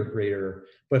 30 or greater,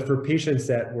 but for patients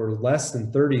that were less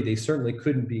than 30, they certainly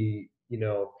couldn't be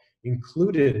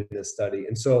included in this study.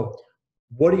 And so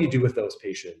what do you do with those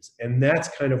patients? And that's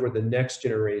kind of where the next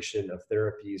generation of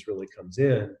therapies really comes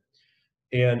in.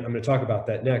 And I'm going to talk about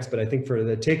that next, but I think for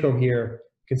the take home here,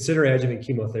 consider adjuvant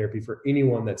chemotherapy for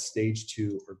anyone that's stage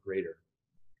 2 or greater.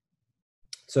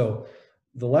 So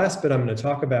the last bit I'm going to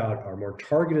talk about are more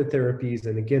targeted therapies.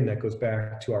 And again, that goes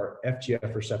back to our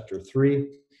FGF receptor 3.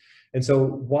 And so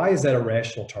why is that a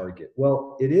rational target?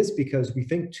 Well, it is because we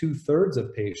think 2/3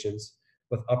 of patients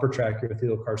with upper tract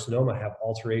urothelial carcinoma have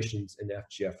alterations in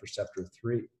FGF receptor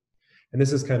 3. And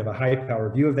this is kind of a high power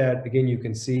view of that. Again, you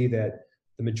can see that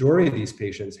the majority of these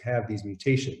patients have these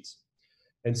mutations.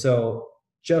 And so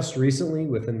just recently,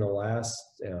 within the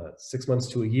last 6 months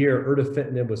to a year,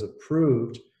 erdafitinib was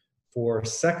approved for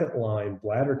second-line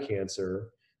bladder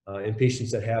cancer in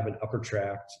patients that have an upper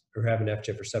tract or have an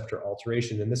FGF receptor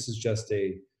alteration. And this is just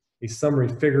a summary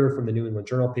figure from the New England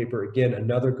Journal paper. Again,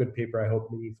 another good paper. I hope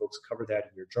many folks cover that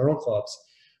in your journal clubs.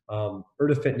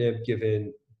 Erdafitinib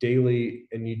given daily,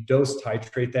 and you dose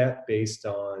titrate that based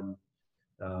on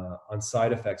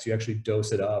side effects. You actually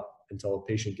dose it up until a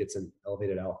patient gets an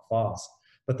elevated alk phos.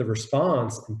 But the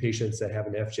response in patients that have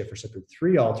an FGF receptor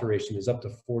 3 alteration is up to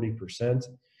 40%.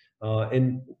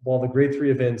 And while the grade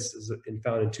 3 events is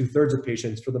found in 2/3 of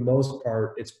patients, for the most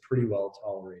part, it's pretty well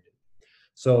tolerated.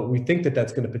 So we think that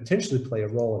that's going to potentially play a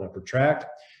role in upper tract.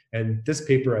 And this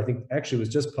paper, I think, actually was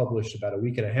just published about a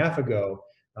week and a half ago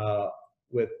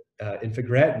with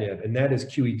infigratinib, and that is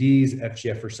QED's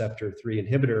FGF receptor 3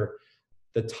 inhibitor.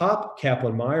 The top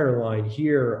Kaplan-Meier line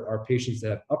here are patients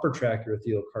that have upper tract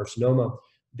urothelial carcinoma.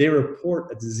 They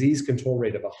report a disease control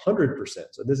rate of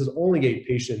 100%. So this is only 8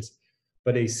 patients,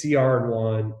 but a CR in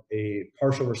 1, a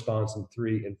partial response in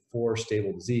 3, and 4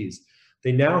 stable disease.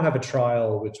 They now have a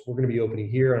trial, which we're going to be opening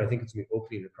here, and I think it's going to be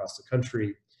opening across the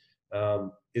country,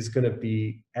 is going to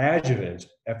be adjuvant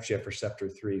FGF receptor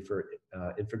 3 for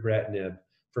infigratinib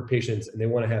for patients, and they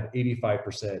want to have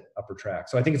 85% upper tract.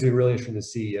 So I think it's gonna be really interesting to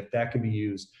see if that can be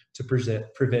used to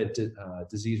prevent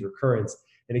disease recurrence.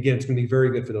 And again, it's going to be very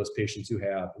good for those patients who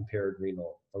have impaired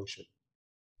renal function.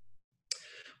 I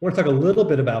want to talk a little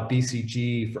bit about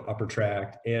BCG for upper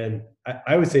tract, and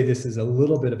I would say this is a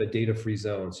little bit of a data-free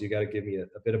zone, so you got to give me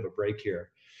a bit of a break here.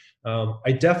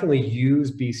 I definitely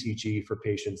use BCG for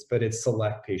patients, but it's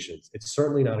select patients. It's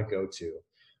certainly not a go-to.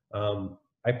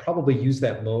 I probably use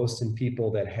that most in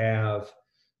people that have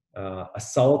a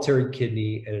solitary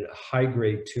kidney and a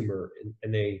high-grade tumor,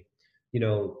 and they,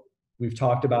 we've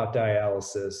talked about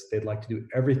dialysis. They'd like to do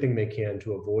everything they can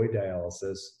to avoid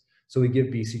dialysis, so we give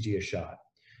BCG a shot.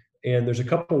 And there's a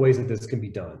couple of ways that this can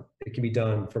be done. It can be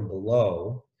done from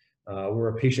below, where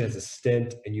a patient has a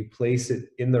stent and you place it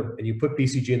in their, and you put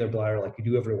BCG in their bladder like you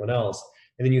do everyone else,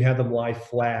 and then you have them lie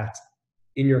flat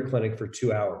in your clinic for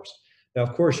 2 hours. Now,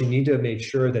 of course, you need to make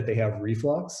sure that they have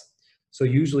reflux. So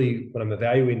usually when I'm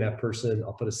evaluating that person,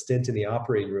 I'll put a stent in the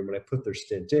operating room and I put their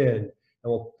stent in, and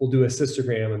we'll do a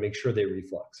cystogram and make sure they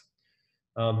reflux.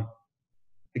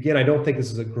 Again, I don't think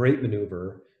this is a great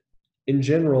maneuver. In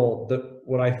general,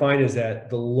 what I find is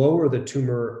that the lower the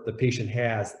tumor the patient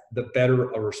has, the better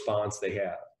a response they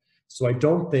have. So I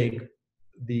don't think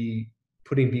the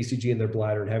putting BCG in their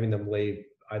bladder and having them lay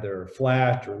either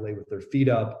flat or lay with their feet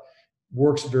up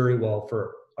works very well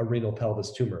for a renal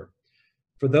pelvis tumor.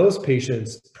 For those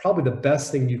patients, probably the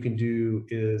best thing you can do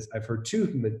is, I've heard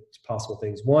two possible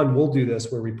things. One, we'll do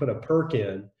this where we put a perk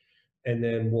in and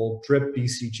then we'll drip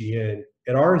BCG in.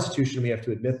 At our institution, we have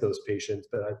to admit those patients,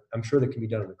 but I'm sure that can be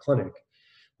done in the clinic.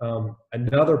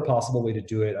 Another possible way to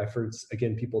do it, I've heard,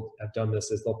 again, people have done this,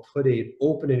 is they'll put an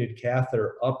open-ended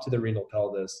catheter up to the renal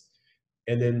pelvis,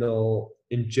 and then they'll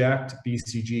inject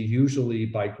BCG, usually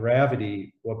by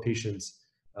gravity, while patients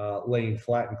laying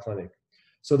flat in clinic.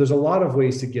 So there's a lot of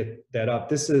ways to get that up.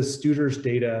 This is Studer's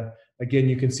data. Again,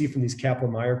 you can see from these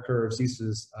Kaplan-Meier curves, this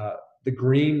is the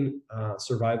green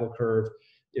survival curve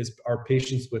is our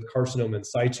patients with carcinoma in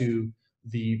situ.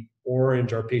 The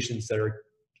orange are patients that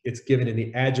it's given in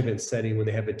the adjuvant setting when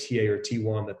they have a TA or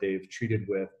T1 that they've treated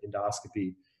with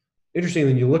endoscopy. Interestingly,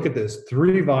 when you look at this,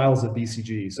 3 vials of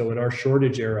BCG. So in our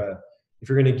shortage era, if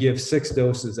you're going to give 6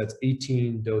 doses, that's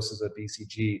 18 doses of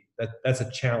BCG. That's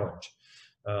a challenge.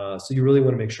 So you really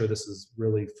want to make sure this is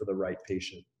really for the right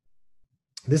patient.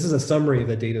 This is a summary of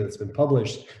the data that's been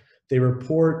published. They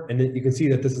report, and then you can see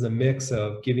that this is a mix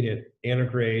of giving it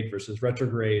antegrade versus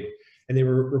retrograde, and they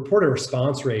report a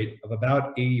response rate of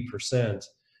about 80%.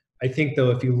 I think,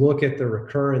 though, if you look at the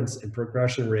recurrence and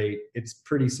progression rate, it's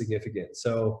pretty significant.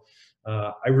 So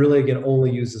I really, again, only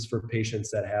use this for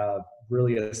patients that have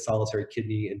really a solitary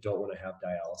kidney and don't want to have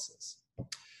dialysis.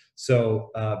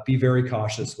 So be very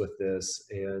cautious with this,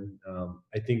 and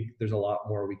I think there's a lot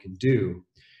more we can do.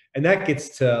 And that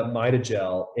gets to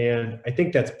Mitagel, and I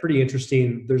think that's pretty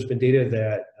interesting. There's been data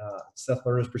that Seth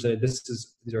Lerner has presented.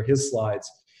 These are his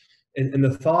slides. And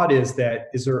the thought is that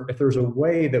if there's a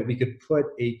way that we could put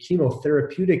a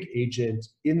chemotherapeutic agent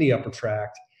in the upper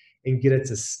tract and get it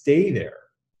to stay there,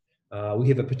 we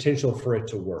have a potential for it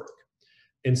to work.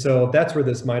 And so that's where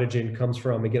this Mitogen comes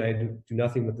from. Again, I do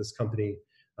nothing with this company,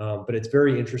 but it's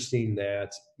very interesting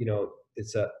that,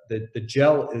 it's the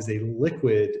gel is a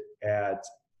liquid at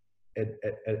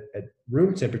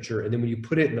room temperature, and then when you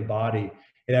put it in the body,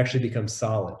 it actually becomes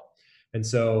solid. And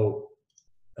so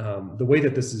the way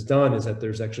that this is done is that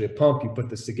there's actually a pump. You put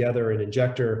this together, an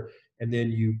injector, and then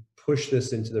you push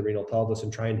this into the renal pelvis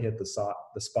and try and hit the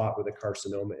spot where the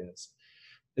carcinoma is.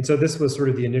 And so this was sort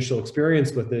of the initial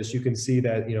experience with this. You can see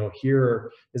that,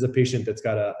 here is a patient that's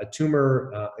got a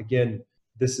tumor. Again,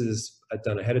 this is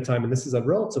done ahead of time, and this is a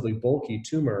relatively bulky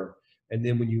tumor. And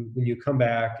then when you come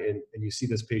back and you see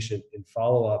this patient in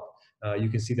follow-up, you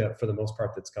can see that for the most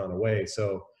part that's gone away.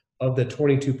 So of the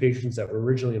 22 patients that were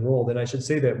originally enrolled, and I should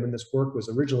say that when this work was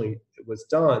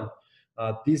done,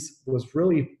 this was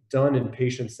really done in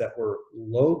patients that were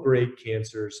low-grade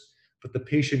cancers, but the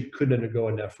patient couldn't undergo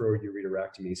a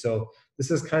nephroureterectomy. So this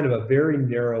is kind of a very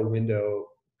narrow window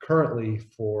currently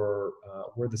for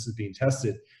where this is being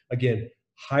tested. Again,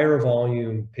 higher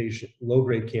volume patient,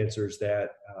 low-grade cancers that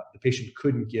the patient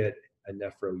couldn't get a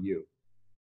nephro-U.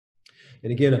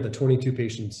 And again, of the 22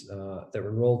 patients that were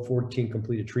enrolled, 14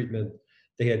 completed treatment.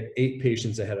 They had 8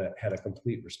 patients that had a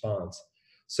complete response.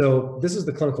 So this is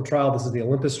the clinical trial. This is the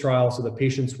Olympus trial. So the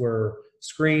patients were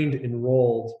screened,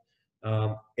 enrolled,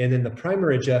 and then the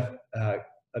primary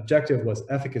objective was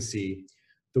efficacy.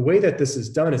 The way that this is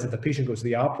done is that the patient goes to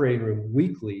the operating room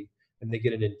weekly, and they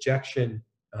get an injection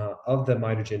of the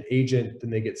Mitogen agent. Then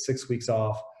they get 6 weeks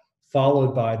off,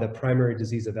 followed by the primary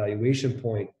disease evaluation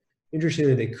point.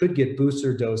 interestingly, they could get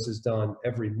booster doses done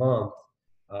every month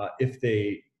if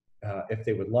they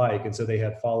would like. And so they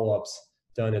had follow-ups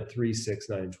done at 3, 6,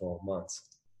 9, and 12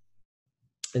 months.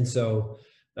 And so,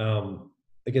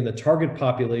 again, the target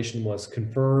population was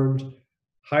confirmed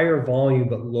higher volume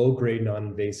but low-grade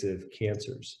non-invasive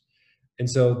cancers. And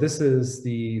so this is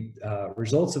the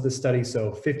results of the study.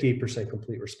 So 58%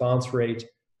 complete response rate,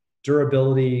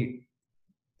 durability.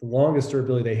 The longest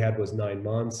durability they had was 9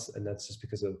 months, and that's just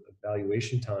because of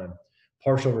evaluation time.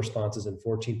 Partial responses in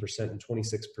 14% and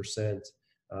 26%,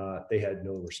 they had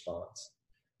no response.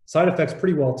 Side effects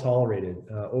pretty well tolerated.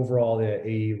 Overall, the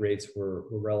AE rates were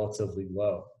relatively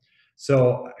low.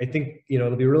 So I think,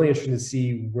 it'll be really interesting to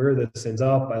see where this ends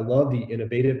up. I love the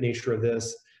innovative nature of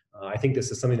this. I think this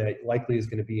is something that likely is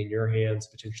going to be in your hands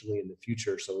potentially in the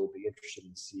future. So we'll be interested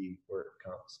to see where it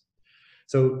comes.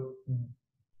 So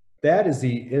that is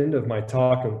the end of my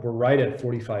talk, and we're right at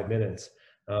 45 minutes.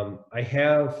 I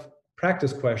have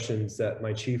practice questions that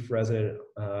my chief resident,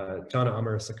 Jana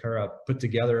Amarasakara, put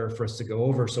together for us to go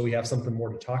over, so we have something more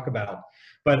to talk about.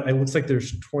 But it looks like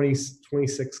there's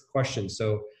 26 questions.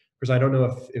 So, Chris, I don't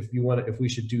know if we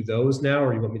should do those now,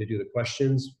 or you want me to do the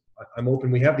questions. I'm open.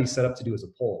 We have these set up to do as a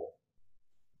poll.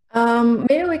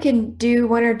 Maybe we can do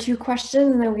 1 or 2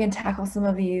 questions, and then we can tackle some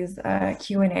of these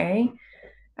Q&A.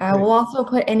 We'll also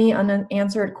put any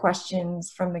unanswered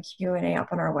questions from the Q&A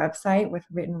up on our website with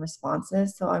written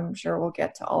responses, so I'm sure we'll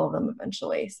get to all of them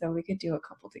eventually. So we could do a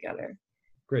couple together.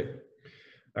 Great.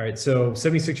 All right, so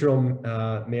 76-year-old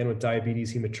man with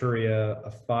diabetes, hematuria,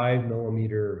 a 5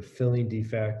 millimeter filling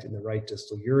defect in the right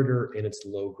distal ureter, and it's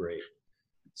low grade.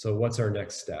 So what's our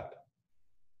next step?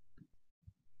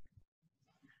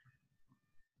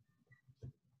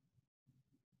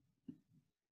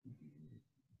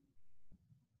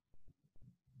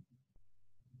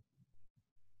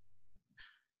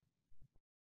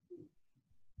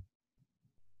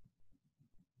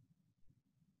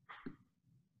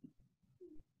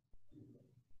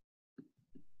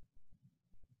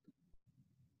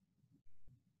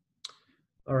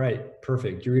 All right,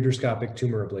 perfect. Ureteroscopic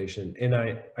tumor ablation, and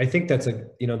I think that's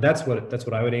that's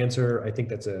what I would answer. I think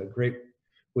that's a great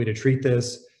way to treat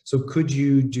this. So could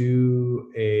you do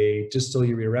a distal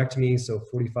ureterectomy? So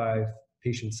 45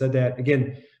 patients said that.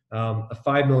 Again, a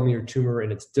 5 millimeter tumor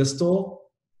and it's distal.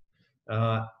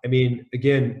 I mean,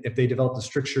 again, if they develop a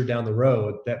stricture down the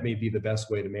road, that may be the best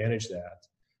way to manage that.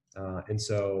 And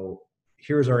so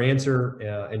here's our answer.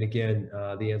 And again,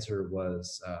 the answer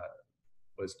was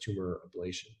tumor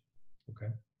ablation.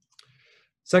 Okay.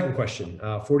 Second question,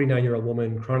 49-year-old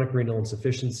woman, chronic renal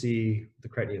insufficiency, the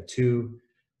creatinine of 2.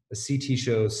 A CT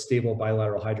shows stable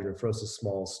bilateral hydronephrosis,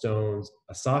 small stones,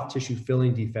 a soft tissue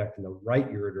filling defect in the right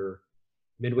ureter,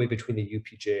 midway between the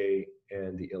UPJ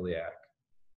and the iliac.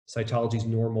 Cytology is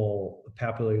normal, a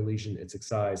papillary lesion, its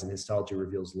excised, and histology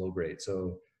reveals low grade.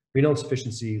 So renal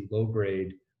insufficiency, low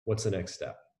grade, what's the next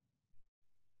step?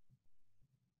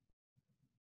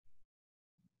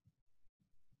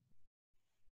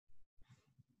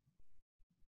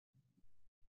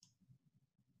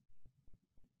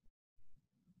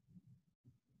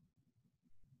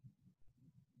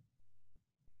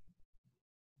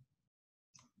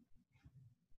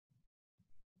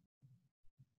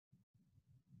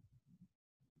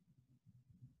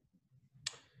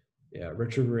 Yeah,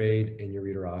 retrograde and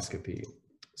ureteroscopy.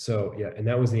 So yeah, and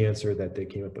that was the answer that they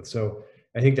came up with. So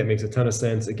I think that makes a ton of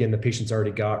sense. Again, the patient's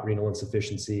already got renal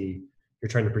insufficiency. You're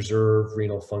trying to preserve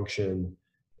renal function,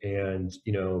 and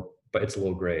but it's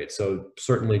low grade. So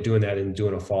certainly doing that and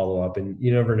doing a follow-up, and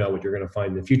you never know what you're going to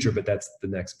find in the future, but that's the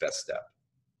next best step.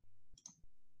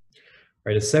 All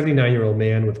right, a 79-year-old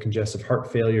man with congestive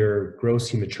heart failure,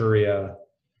 gross hematuria,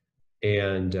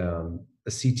 and a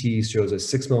CT shows a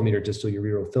 6 millimeter distal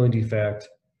ureteral filling defect.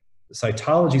 The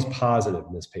cytology is positive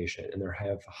in this patient, and they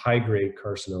have high-grade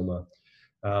carcinoma.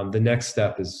 The next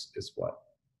step is what?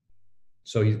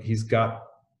 So he's got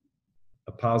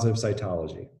a positive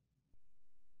cytology.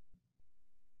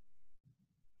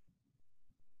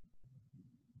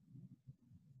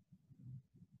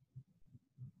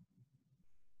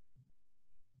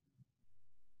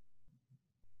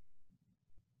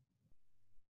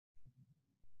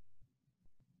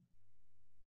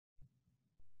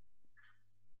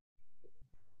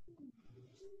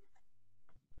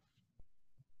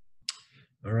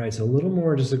 All right, so a little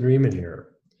more disagreement here.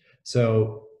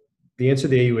 So the answer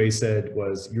the AUA said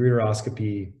was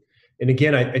ureteroscopy. And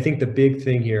again, I think the big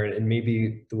thing here, and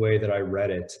maybe the way that I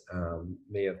read it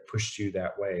may have pushed you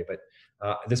that way, but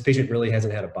this patient really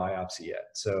hasn't had a biopsy yet.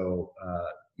 So,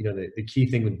 the key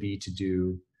thing would be to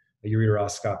do a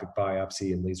ureteroscopic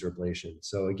biopsy and laser ablation.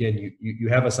 So again, you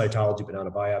have a cytology but not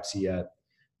a biopsy yet,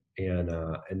 and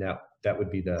that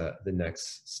would be the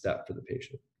next step for the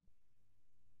patient.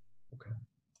 Okay.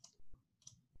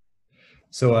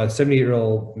 So a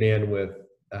 78-year-old man with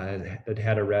that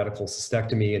had a radical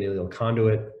cystectomy and ileal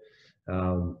conduit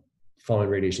following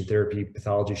radiation therapy.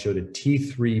 Pathology showed a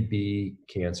T3B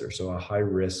cancer, so a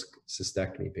high-risk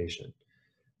cystectomy patient.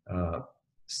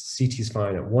 CT is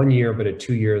fine at 1 year, but at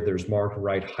 2 years, there's marked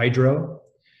right hydro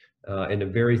and a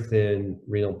very thin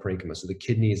renal parenchyma. So the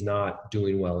kidney is not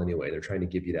doing well anyway. They're trying to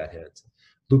give you that hint.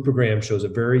 Lupogram shows a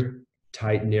very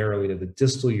tight narrowing of the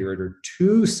distal ureter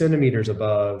 2 centimeters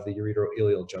above the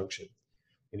ureteroileal junction.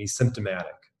 And he's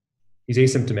symptomatic. He's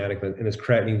asymptomatic, and his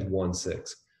creatinine is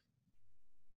 1.6.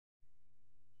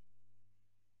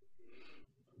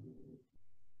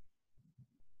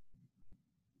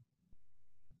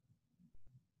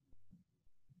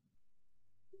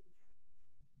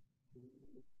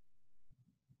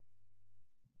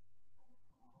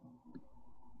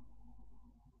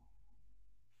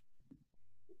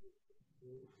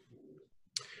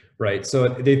 Right. So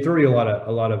they throw you a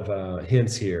lot of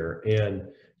hints here, and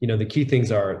the key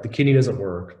things are the kidney doesn't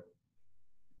work,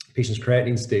 patient's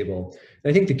creatinine stable. And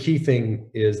I think the key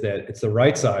thing is that it's the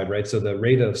right side, right? So the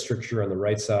rate of stricture on the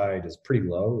right side is pretty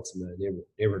low. It's in the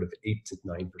neighborhood of 8 to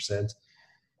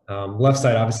 9%. Left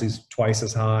side obviously is twice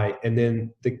as high. And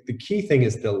then the key thing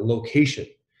is the location,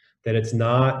 that it's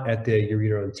not at the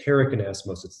ureteroenteric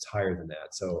anastomose, it's higher than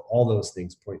that. So all those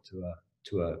things point to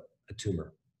a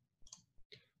tumor.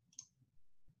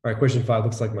 All right, question 5.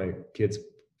 Looks like my kids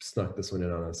snuck this one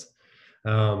in on us.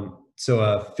 So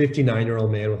a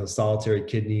 59-year-old man with a solitary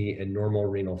kidney and normal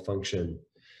renal function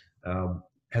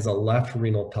has a left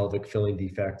renal pelvic filling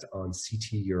defect on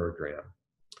CT urogram.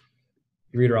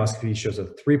 Ureteroscopy shows a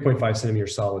 3.5 centimeter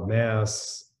solid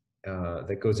mass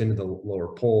that goes into the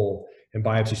lower pole, and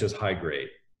biopsy shows high grade.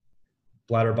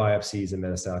 Bladder biopsies and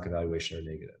metastatic evaluation are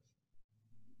negative.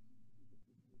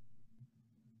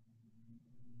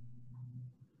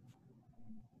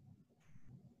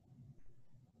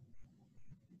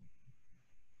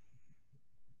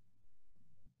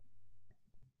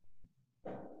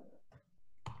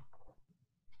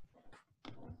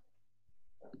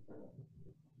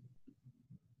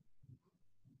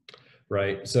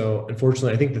 Right. So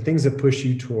unfortunately, I think the things that push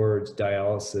you towards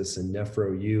dialysis and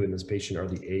nephro-U in this patient are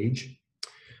the age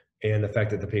and the fact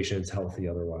that the patient is healthy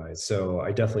otherwise. So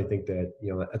I definitely think that,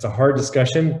 that's a hard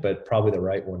discussion, but probably the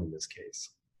right one in this case.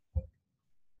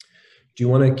 Do you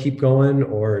want to keep going,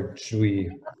 or should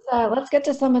we? Let's get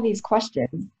to some of these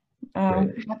questions.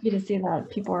 Happy to see that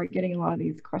people are getting a lot of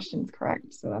these questions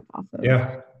correct. So that's awesome.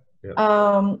 Yeah. Yeah.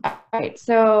 All right,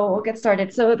 so we'll get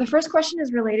started. So the first question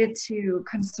is related to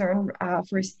concern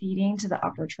for seeding to the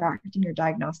upper tract in your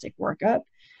diagnostic workup.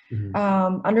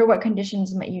 Mm-hmm. Under what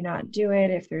conditions might you not do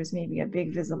it? If there's maybe a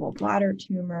big visible bladder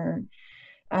tumor.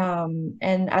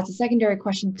 And as a secondary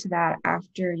question to that,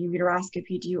 after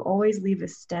ureteroscopy, do you always leave a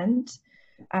stent?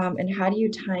 And how do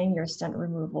you time your stent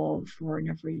removal for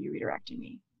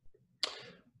nephroureterectomy?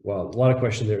 Well, a lot of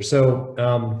questions there. So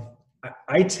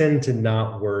I tend to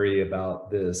not worry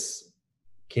about this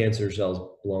cancer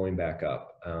cells blowing back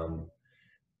up.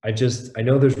 I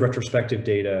know there's retrospective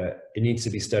data. It needs to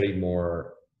be studied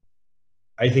more.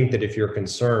 I think that if you're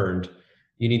concerned,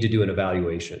 you need to do an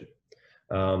evaluation.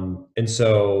 And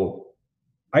so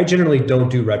I generally don't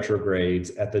do retrogrades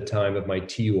at the time of my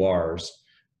TURs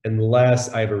unless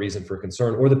I have a reason for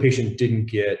concern or the patient didn't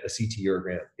get a CT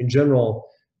urogram. In general,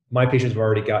 my patients have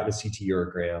already gotten a CT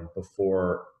urogram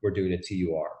before we're doing a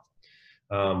TUR.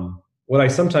 What I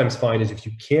sometimes find is if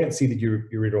you can't see the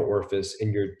ureteral orifice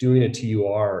and you're doing a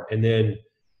TUR and then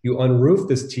you unroof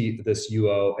this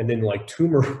UO and then like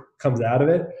tumor comes out of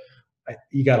it,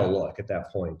 you got to look at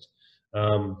that point.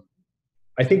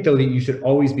 I think though that you should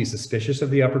always be suspicious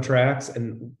of the upper tracts.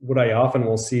 And what I often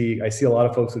will see, I see a lot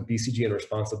of folks with BCG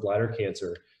unresponsive bladder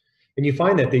cancer. And you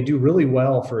find that they do really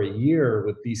well for a year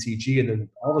with BCG, and then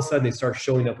all of a sudden they start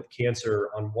showing up with cancer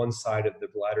on one side of the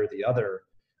bladder or the other.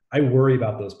 I worry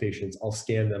about those patients. I'll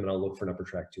scan them and I'll look for an upper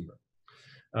tract tumor.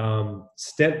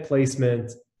 Stent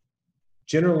placement,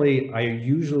 generally,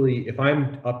 if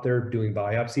I'm up there doing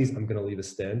biopsies, I'm gonna leave a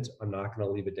stent. I'm not gonna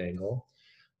leave a dangle.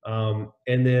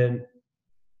 And then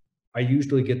I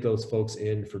usually get those folks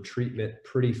in for treatment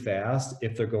pretty fast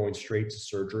if they're going straight to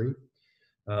surgery.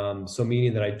 So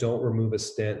meaning that I don't remove a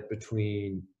stent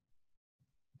between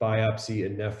biopsy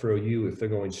and nephro-U if they're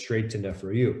going straight to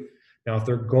nephro-U. Now, if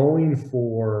they're going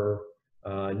for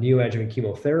neoadjuvant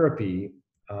chemotherapy,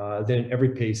 then every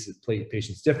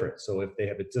patient's different. So if they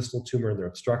have a distal tumor and they're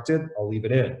obstructed, I'll leave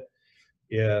it in.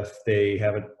 If they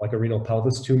have like a renal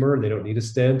pelvis tumor and they don't need a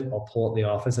stent, I'll pull it in the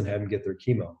office and have them get their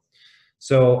chemo.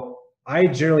 So I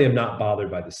generally am not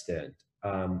bothered by the stent.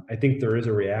 I think there is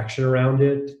a reaction around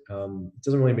it. It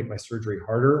doesn't really make my surgery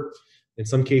harder. In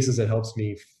some cases, it helps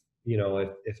me,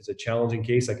 if it's a challenging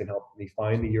case, I can help me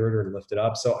find the ureter and lift it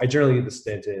up. So I generally get the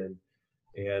stent in,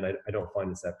 and I don't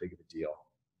find it's that big of a deal.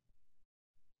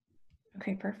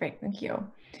 Okay, perfect. Thank you.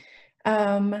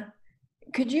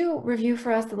 Could you review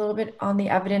for us a little bit on the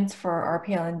evidence for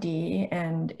RPL&D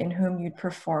and in whom you'd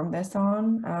perform this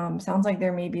on? Sounds like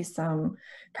there may be some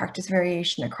practice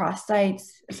variation across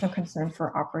sites, some concern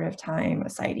for operative time,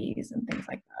 ascites, and things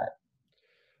like that.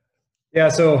 Yeah,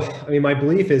 so I mean, my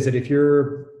belief is that if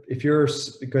you're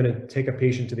going to take a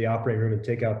patient to the operating room and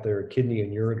take out their kidney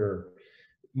and ureter,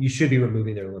 you should be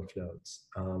removing their lymph nodes.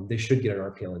 They should get an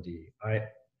RPL&D.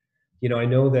 I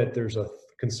know that there's a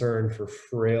concern for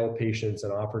frail patients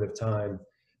and operative time,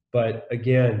 but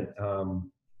again, are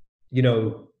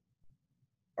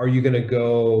you going to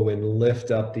go and lift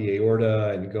up the aorta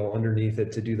and go underneath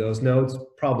it to do those nodes?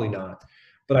 Probably not.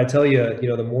 But I tell you,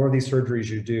 the more of these surgeries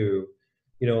you do,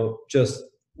 just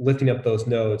lifting up those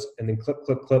nodes and then clip,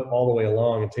 clip, clip all the way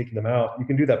along and taking them out, you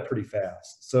can do that pretty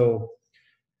fast. So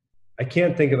I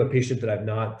can't think of a patient that I've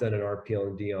not done an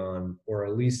RPL&D on, or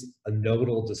at least a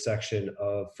nodal dissection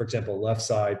of, for example, left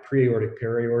side pre-aortic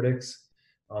periaortics,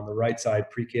 on the right side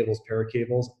precables,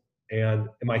 paracables. And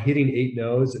am I hitting 8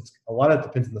 nodes? A lot of it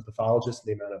depends on the pathologist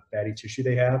and the amount of fatty tissue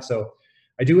they have. So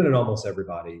I do it in almost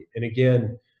everybody. And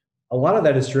again, a lot of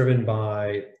that is driven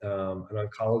by an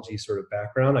oncology sort of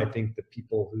background. I think the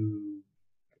people who,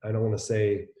 I don't want to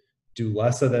say do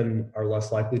less of them, are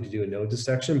less likely to do a node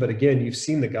dissection. But again, you've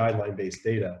seen the guideline-based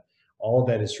data. All of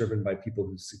that is driven by people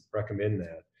who recommend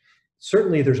that.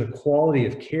 Certainly there's a quality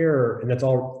of care, and that's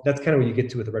kind of what you get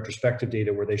to with the retrospective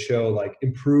data, where they show like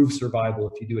improved survival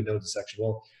if you do a node dissection.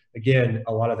 Well, again,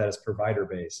 a lot of that is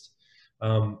provider-based.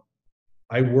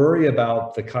 I worry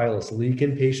about the chylus leak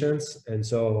in patients, and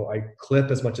so I clip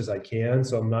as much as I can.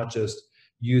 So I'm not just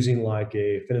using like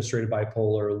a fenestrated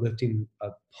bipolar, lifting a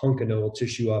hunk of nodal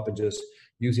tissue up and just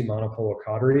using monopolar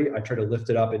cautery. I try to lift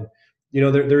it up, and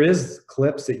there is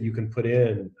clips that you can put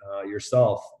in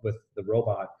yourself with the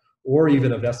robot, or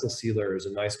even a vessel sealer is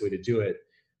a nice way to do it.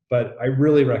 But I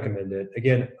really recommend it.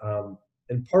 Again,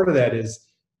 and part of that is,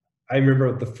 I remember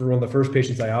one of the first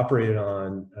patients I operated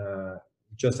on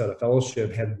just out of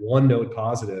fellowship had 1 node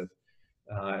positive,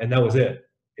 and that was it.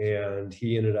 And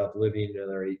he ended up living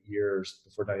another 8 years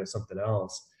before dying of something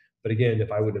else. But again,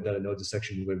 if I would have done a node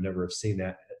dissection, you would have never have seen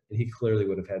that. And he clearly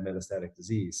would have had metastatic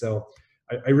disease. So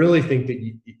I really think that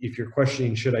if you're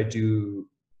questioning, should I do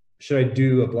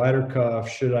a bladder cuff?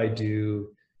 Should I do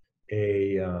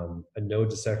a node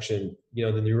dissection?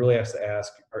 Then you really have to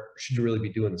ask, should you really be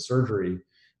doing the surgery?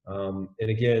 And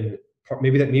again,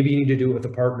 maybe you need to do it with a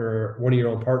partner, one of your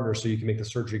own partners, so you can make the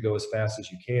surgery go as fast as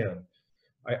you can.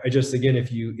 I just, again,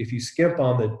 if you skimp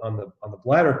on the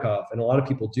bladder cuff, and a lot of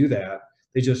people do that,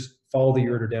 they just follow the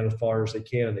ureter down as far as they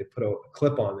can and they put a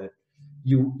clip on it,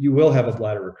 you will have a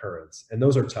bladder recurrence, and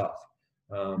those are tough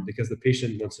because the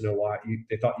patient wants to know why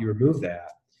they thought you removed that,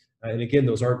 and again,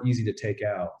 those aren't easy to take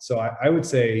out. So I would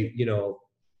say,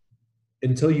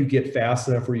 until you get fast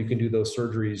enough where you can do those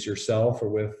surgeries yourself or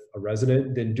with a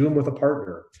resident, then do them with a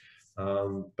partner.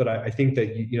 But I think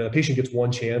that the patient gets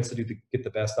one chance to get the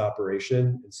best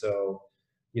operation, and so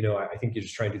I think you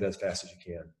just try and do that as fast as you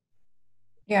can.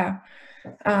 Yeah,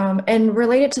 and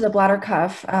related to the bladder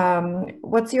cuff,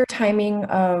 what's your timing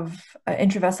of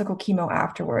intravesical chemo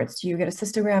afterwards? Do you get a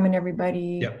cystogram in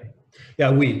everybody? Yeah,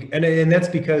 a week, and that's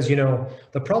because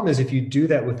the problem is if you do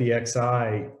that with the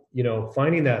XI,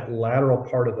 finding that lateral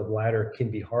part of the bladder can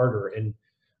be harder. And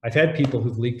I've had people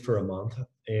who've leaked for a month,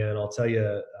 and I'll tell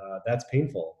you, that's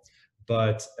painful.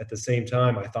 But at the same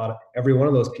time, I thought every one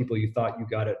of those people, you thought you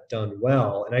got it done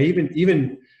well. And I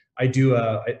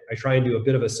try and do a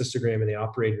bit of a cystogram in the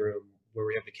operating room where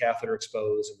we have the catheter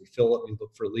exposed and we fill it and we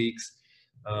look for leaks.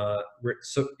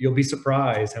 So you'll be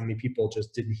surprised how many people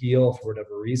just didn't heal for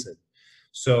whatever reason.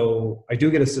 So I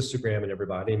do get a cystogram in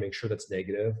everybody and make sure that's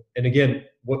negative. And again,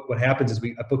 what happens is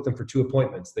I book them for 2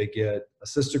 appointments. They get a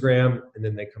cystogram and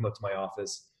then they come up to my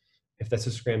office. If that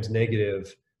cystogram's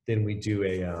negative, then we do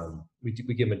we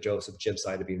give them a dose of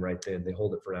gemcitabine right then. They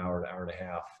hold it for an hour and a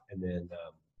half, and then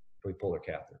we pull their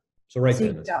catheter. So then.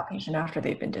 You do outpatient after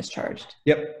they've been discharged.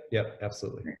 Yep,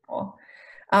 absolutely. Very cool.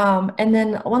 And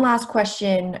then one last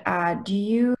question: do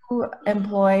you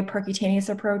employ percutaneous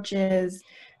approaches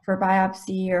for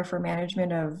biopsy or for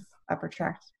management of upper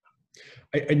tract?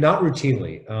 Not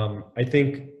routinely. I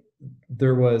think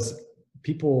there was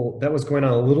people, that was going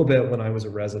on a little bit when I was a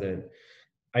resident.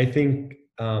 I think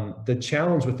the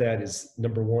challenge with that is,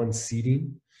 number one,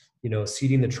 seeding.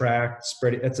 Seeding the tract,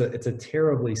 spreading. It's a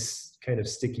terribly kind of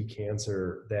sticky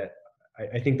cancer that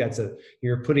I think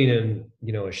you're putting in,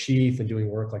 a sheath and doing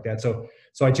work like that. So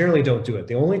I generally don't do it.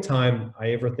 The only time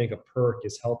I ever think a perk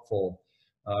is helpful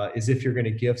is if you're going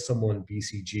to give someone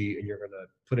BCG and you're going to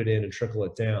put it in and trickle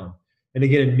it down. And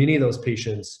again, in many of those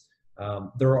patients,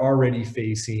 they're already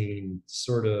facing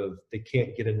they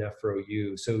can't get a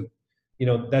nephro-U. So,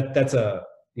 that's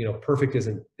perfect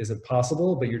isn't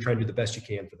possible, but you're trying to do the best you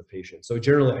can for the patient. So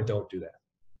generally I don't do that.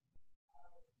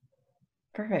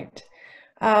 Perfect.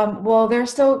 Well,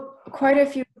 there's still quite a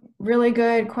few really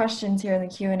good questions here in the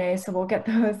Q&A, so we'll get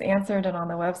those answered and on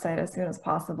the website as soon as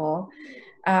possible.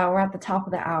 We're at the top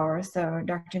of the hour, so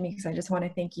Dr. Meeks, I just want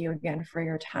to thank you again for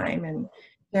your time and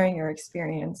sharing your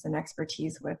experience and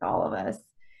expertise with all of us.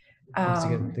 Thanks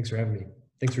again. Thanks for having me.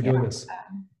 Thanks for doing this.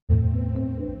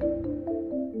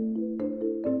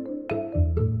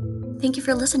 Thank you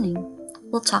for listening.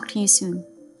 We'll talk to you soon.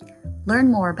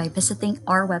 Learn more by visiting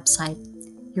our website,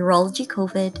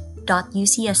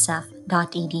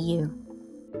 urologycovid.ucsf.edu.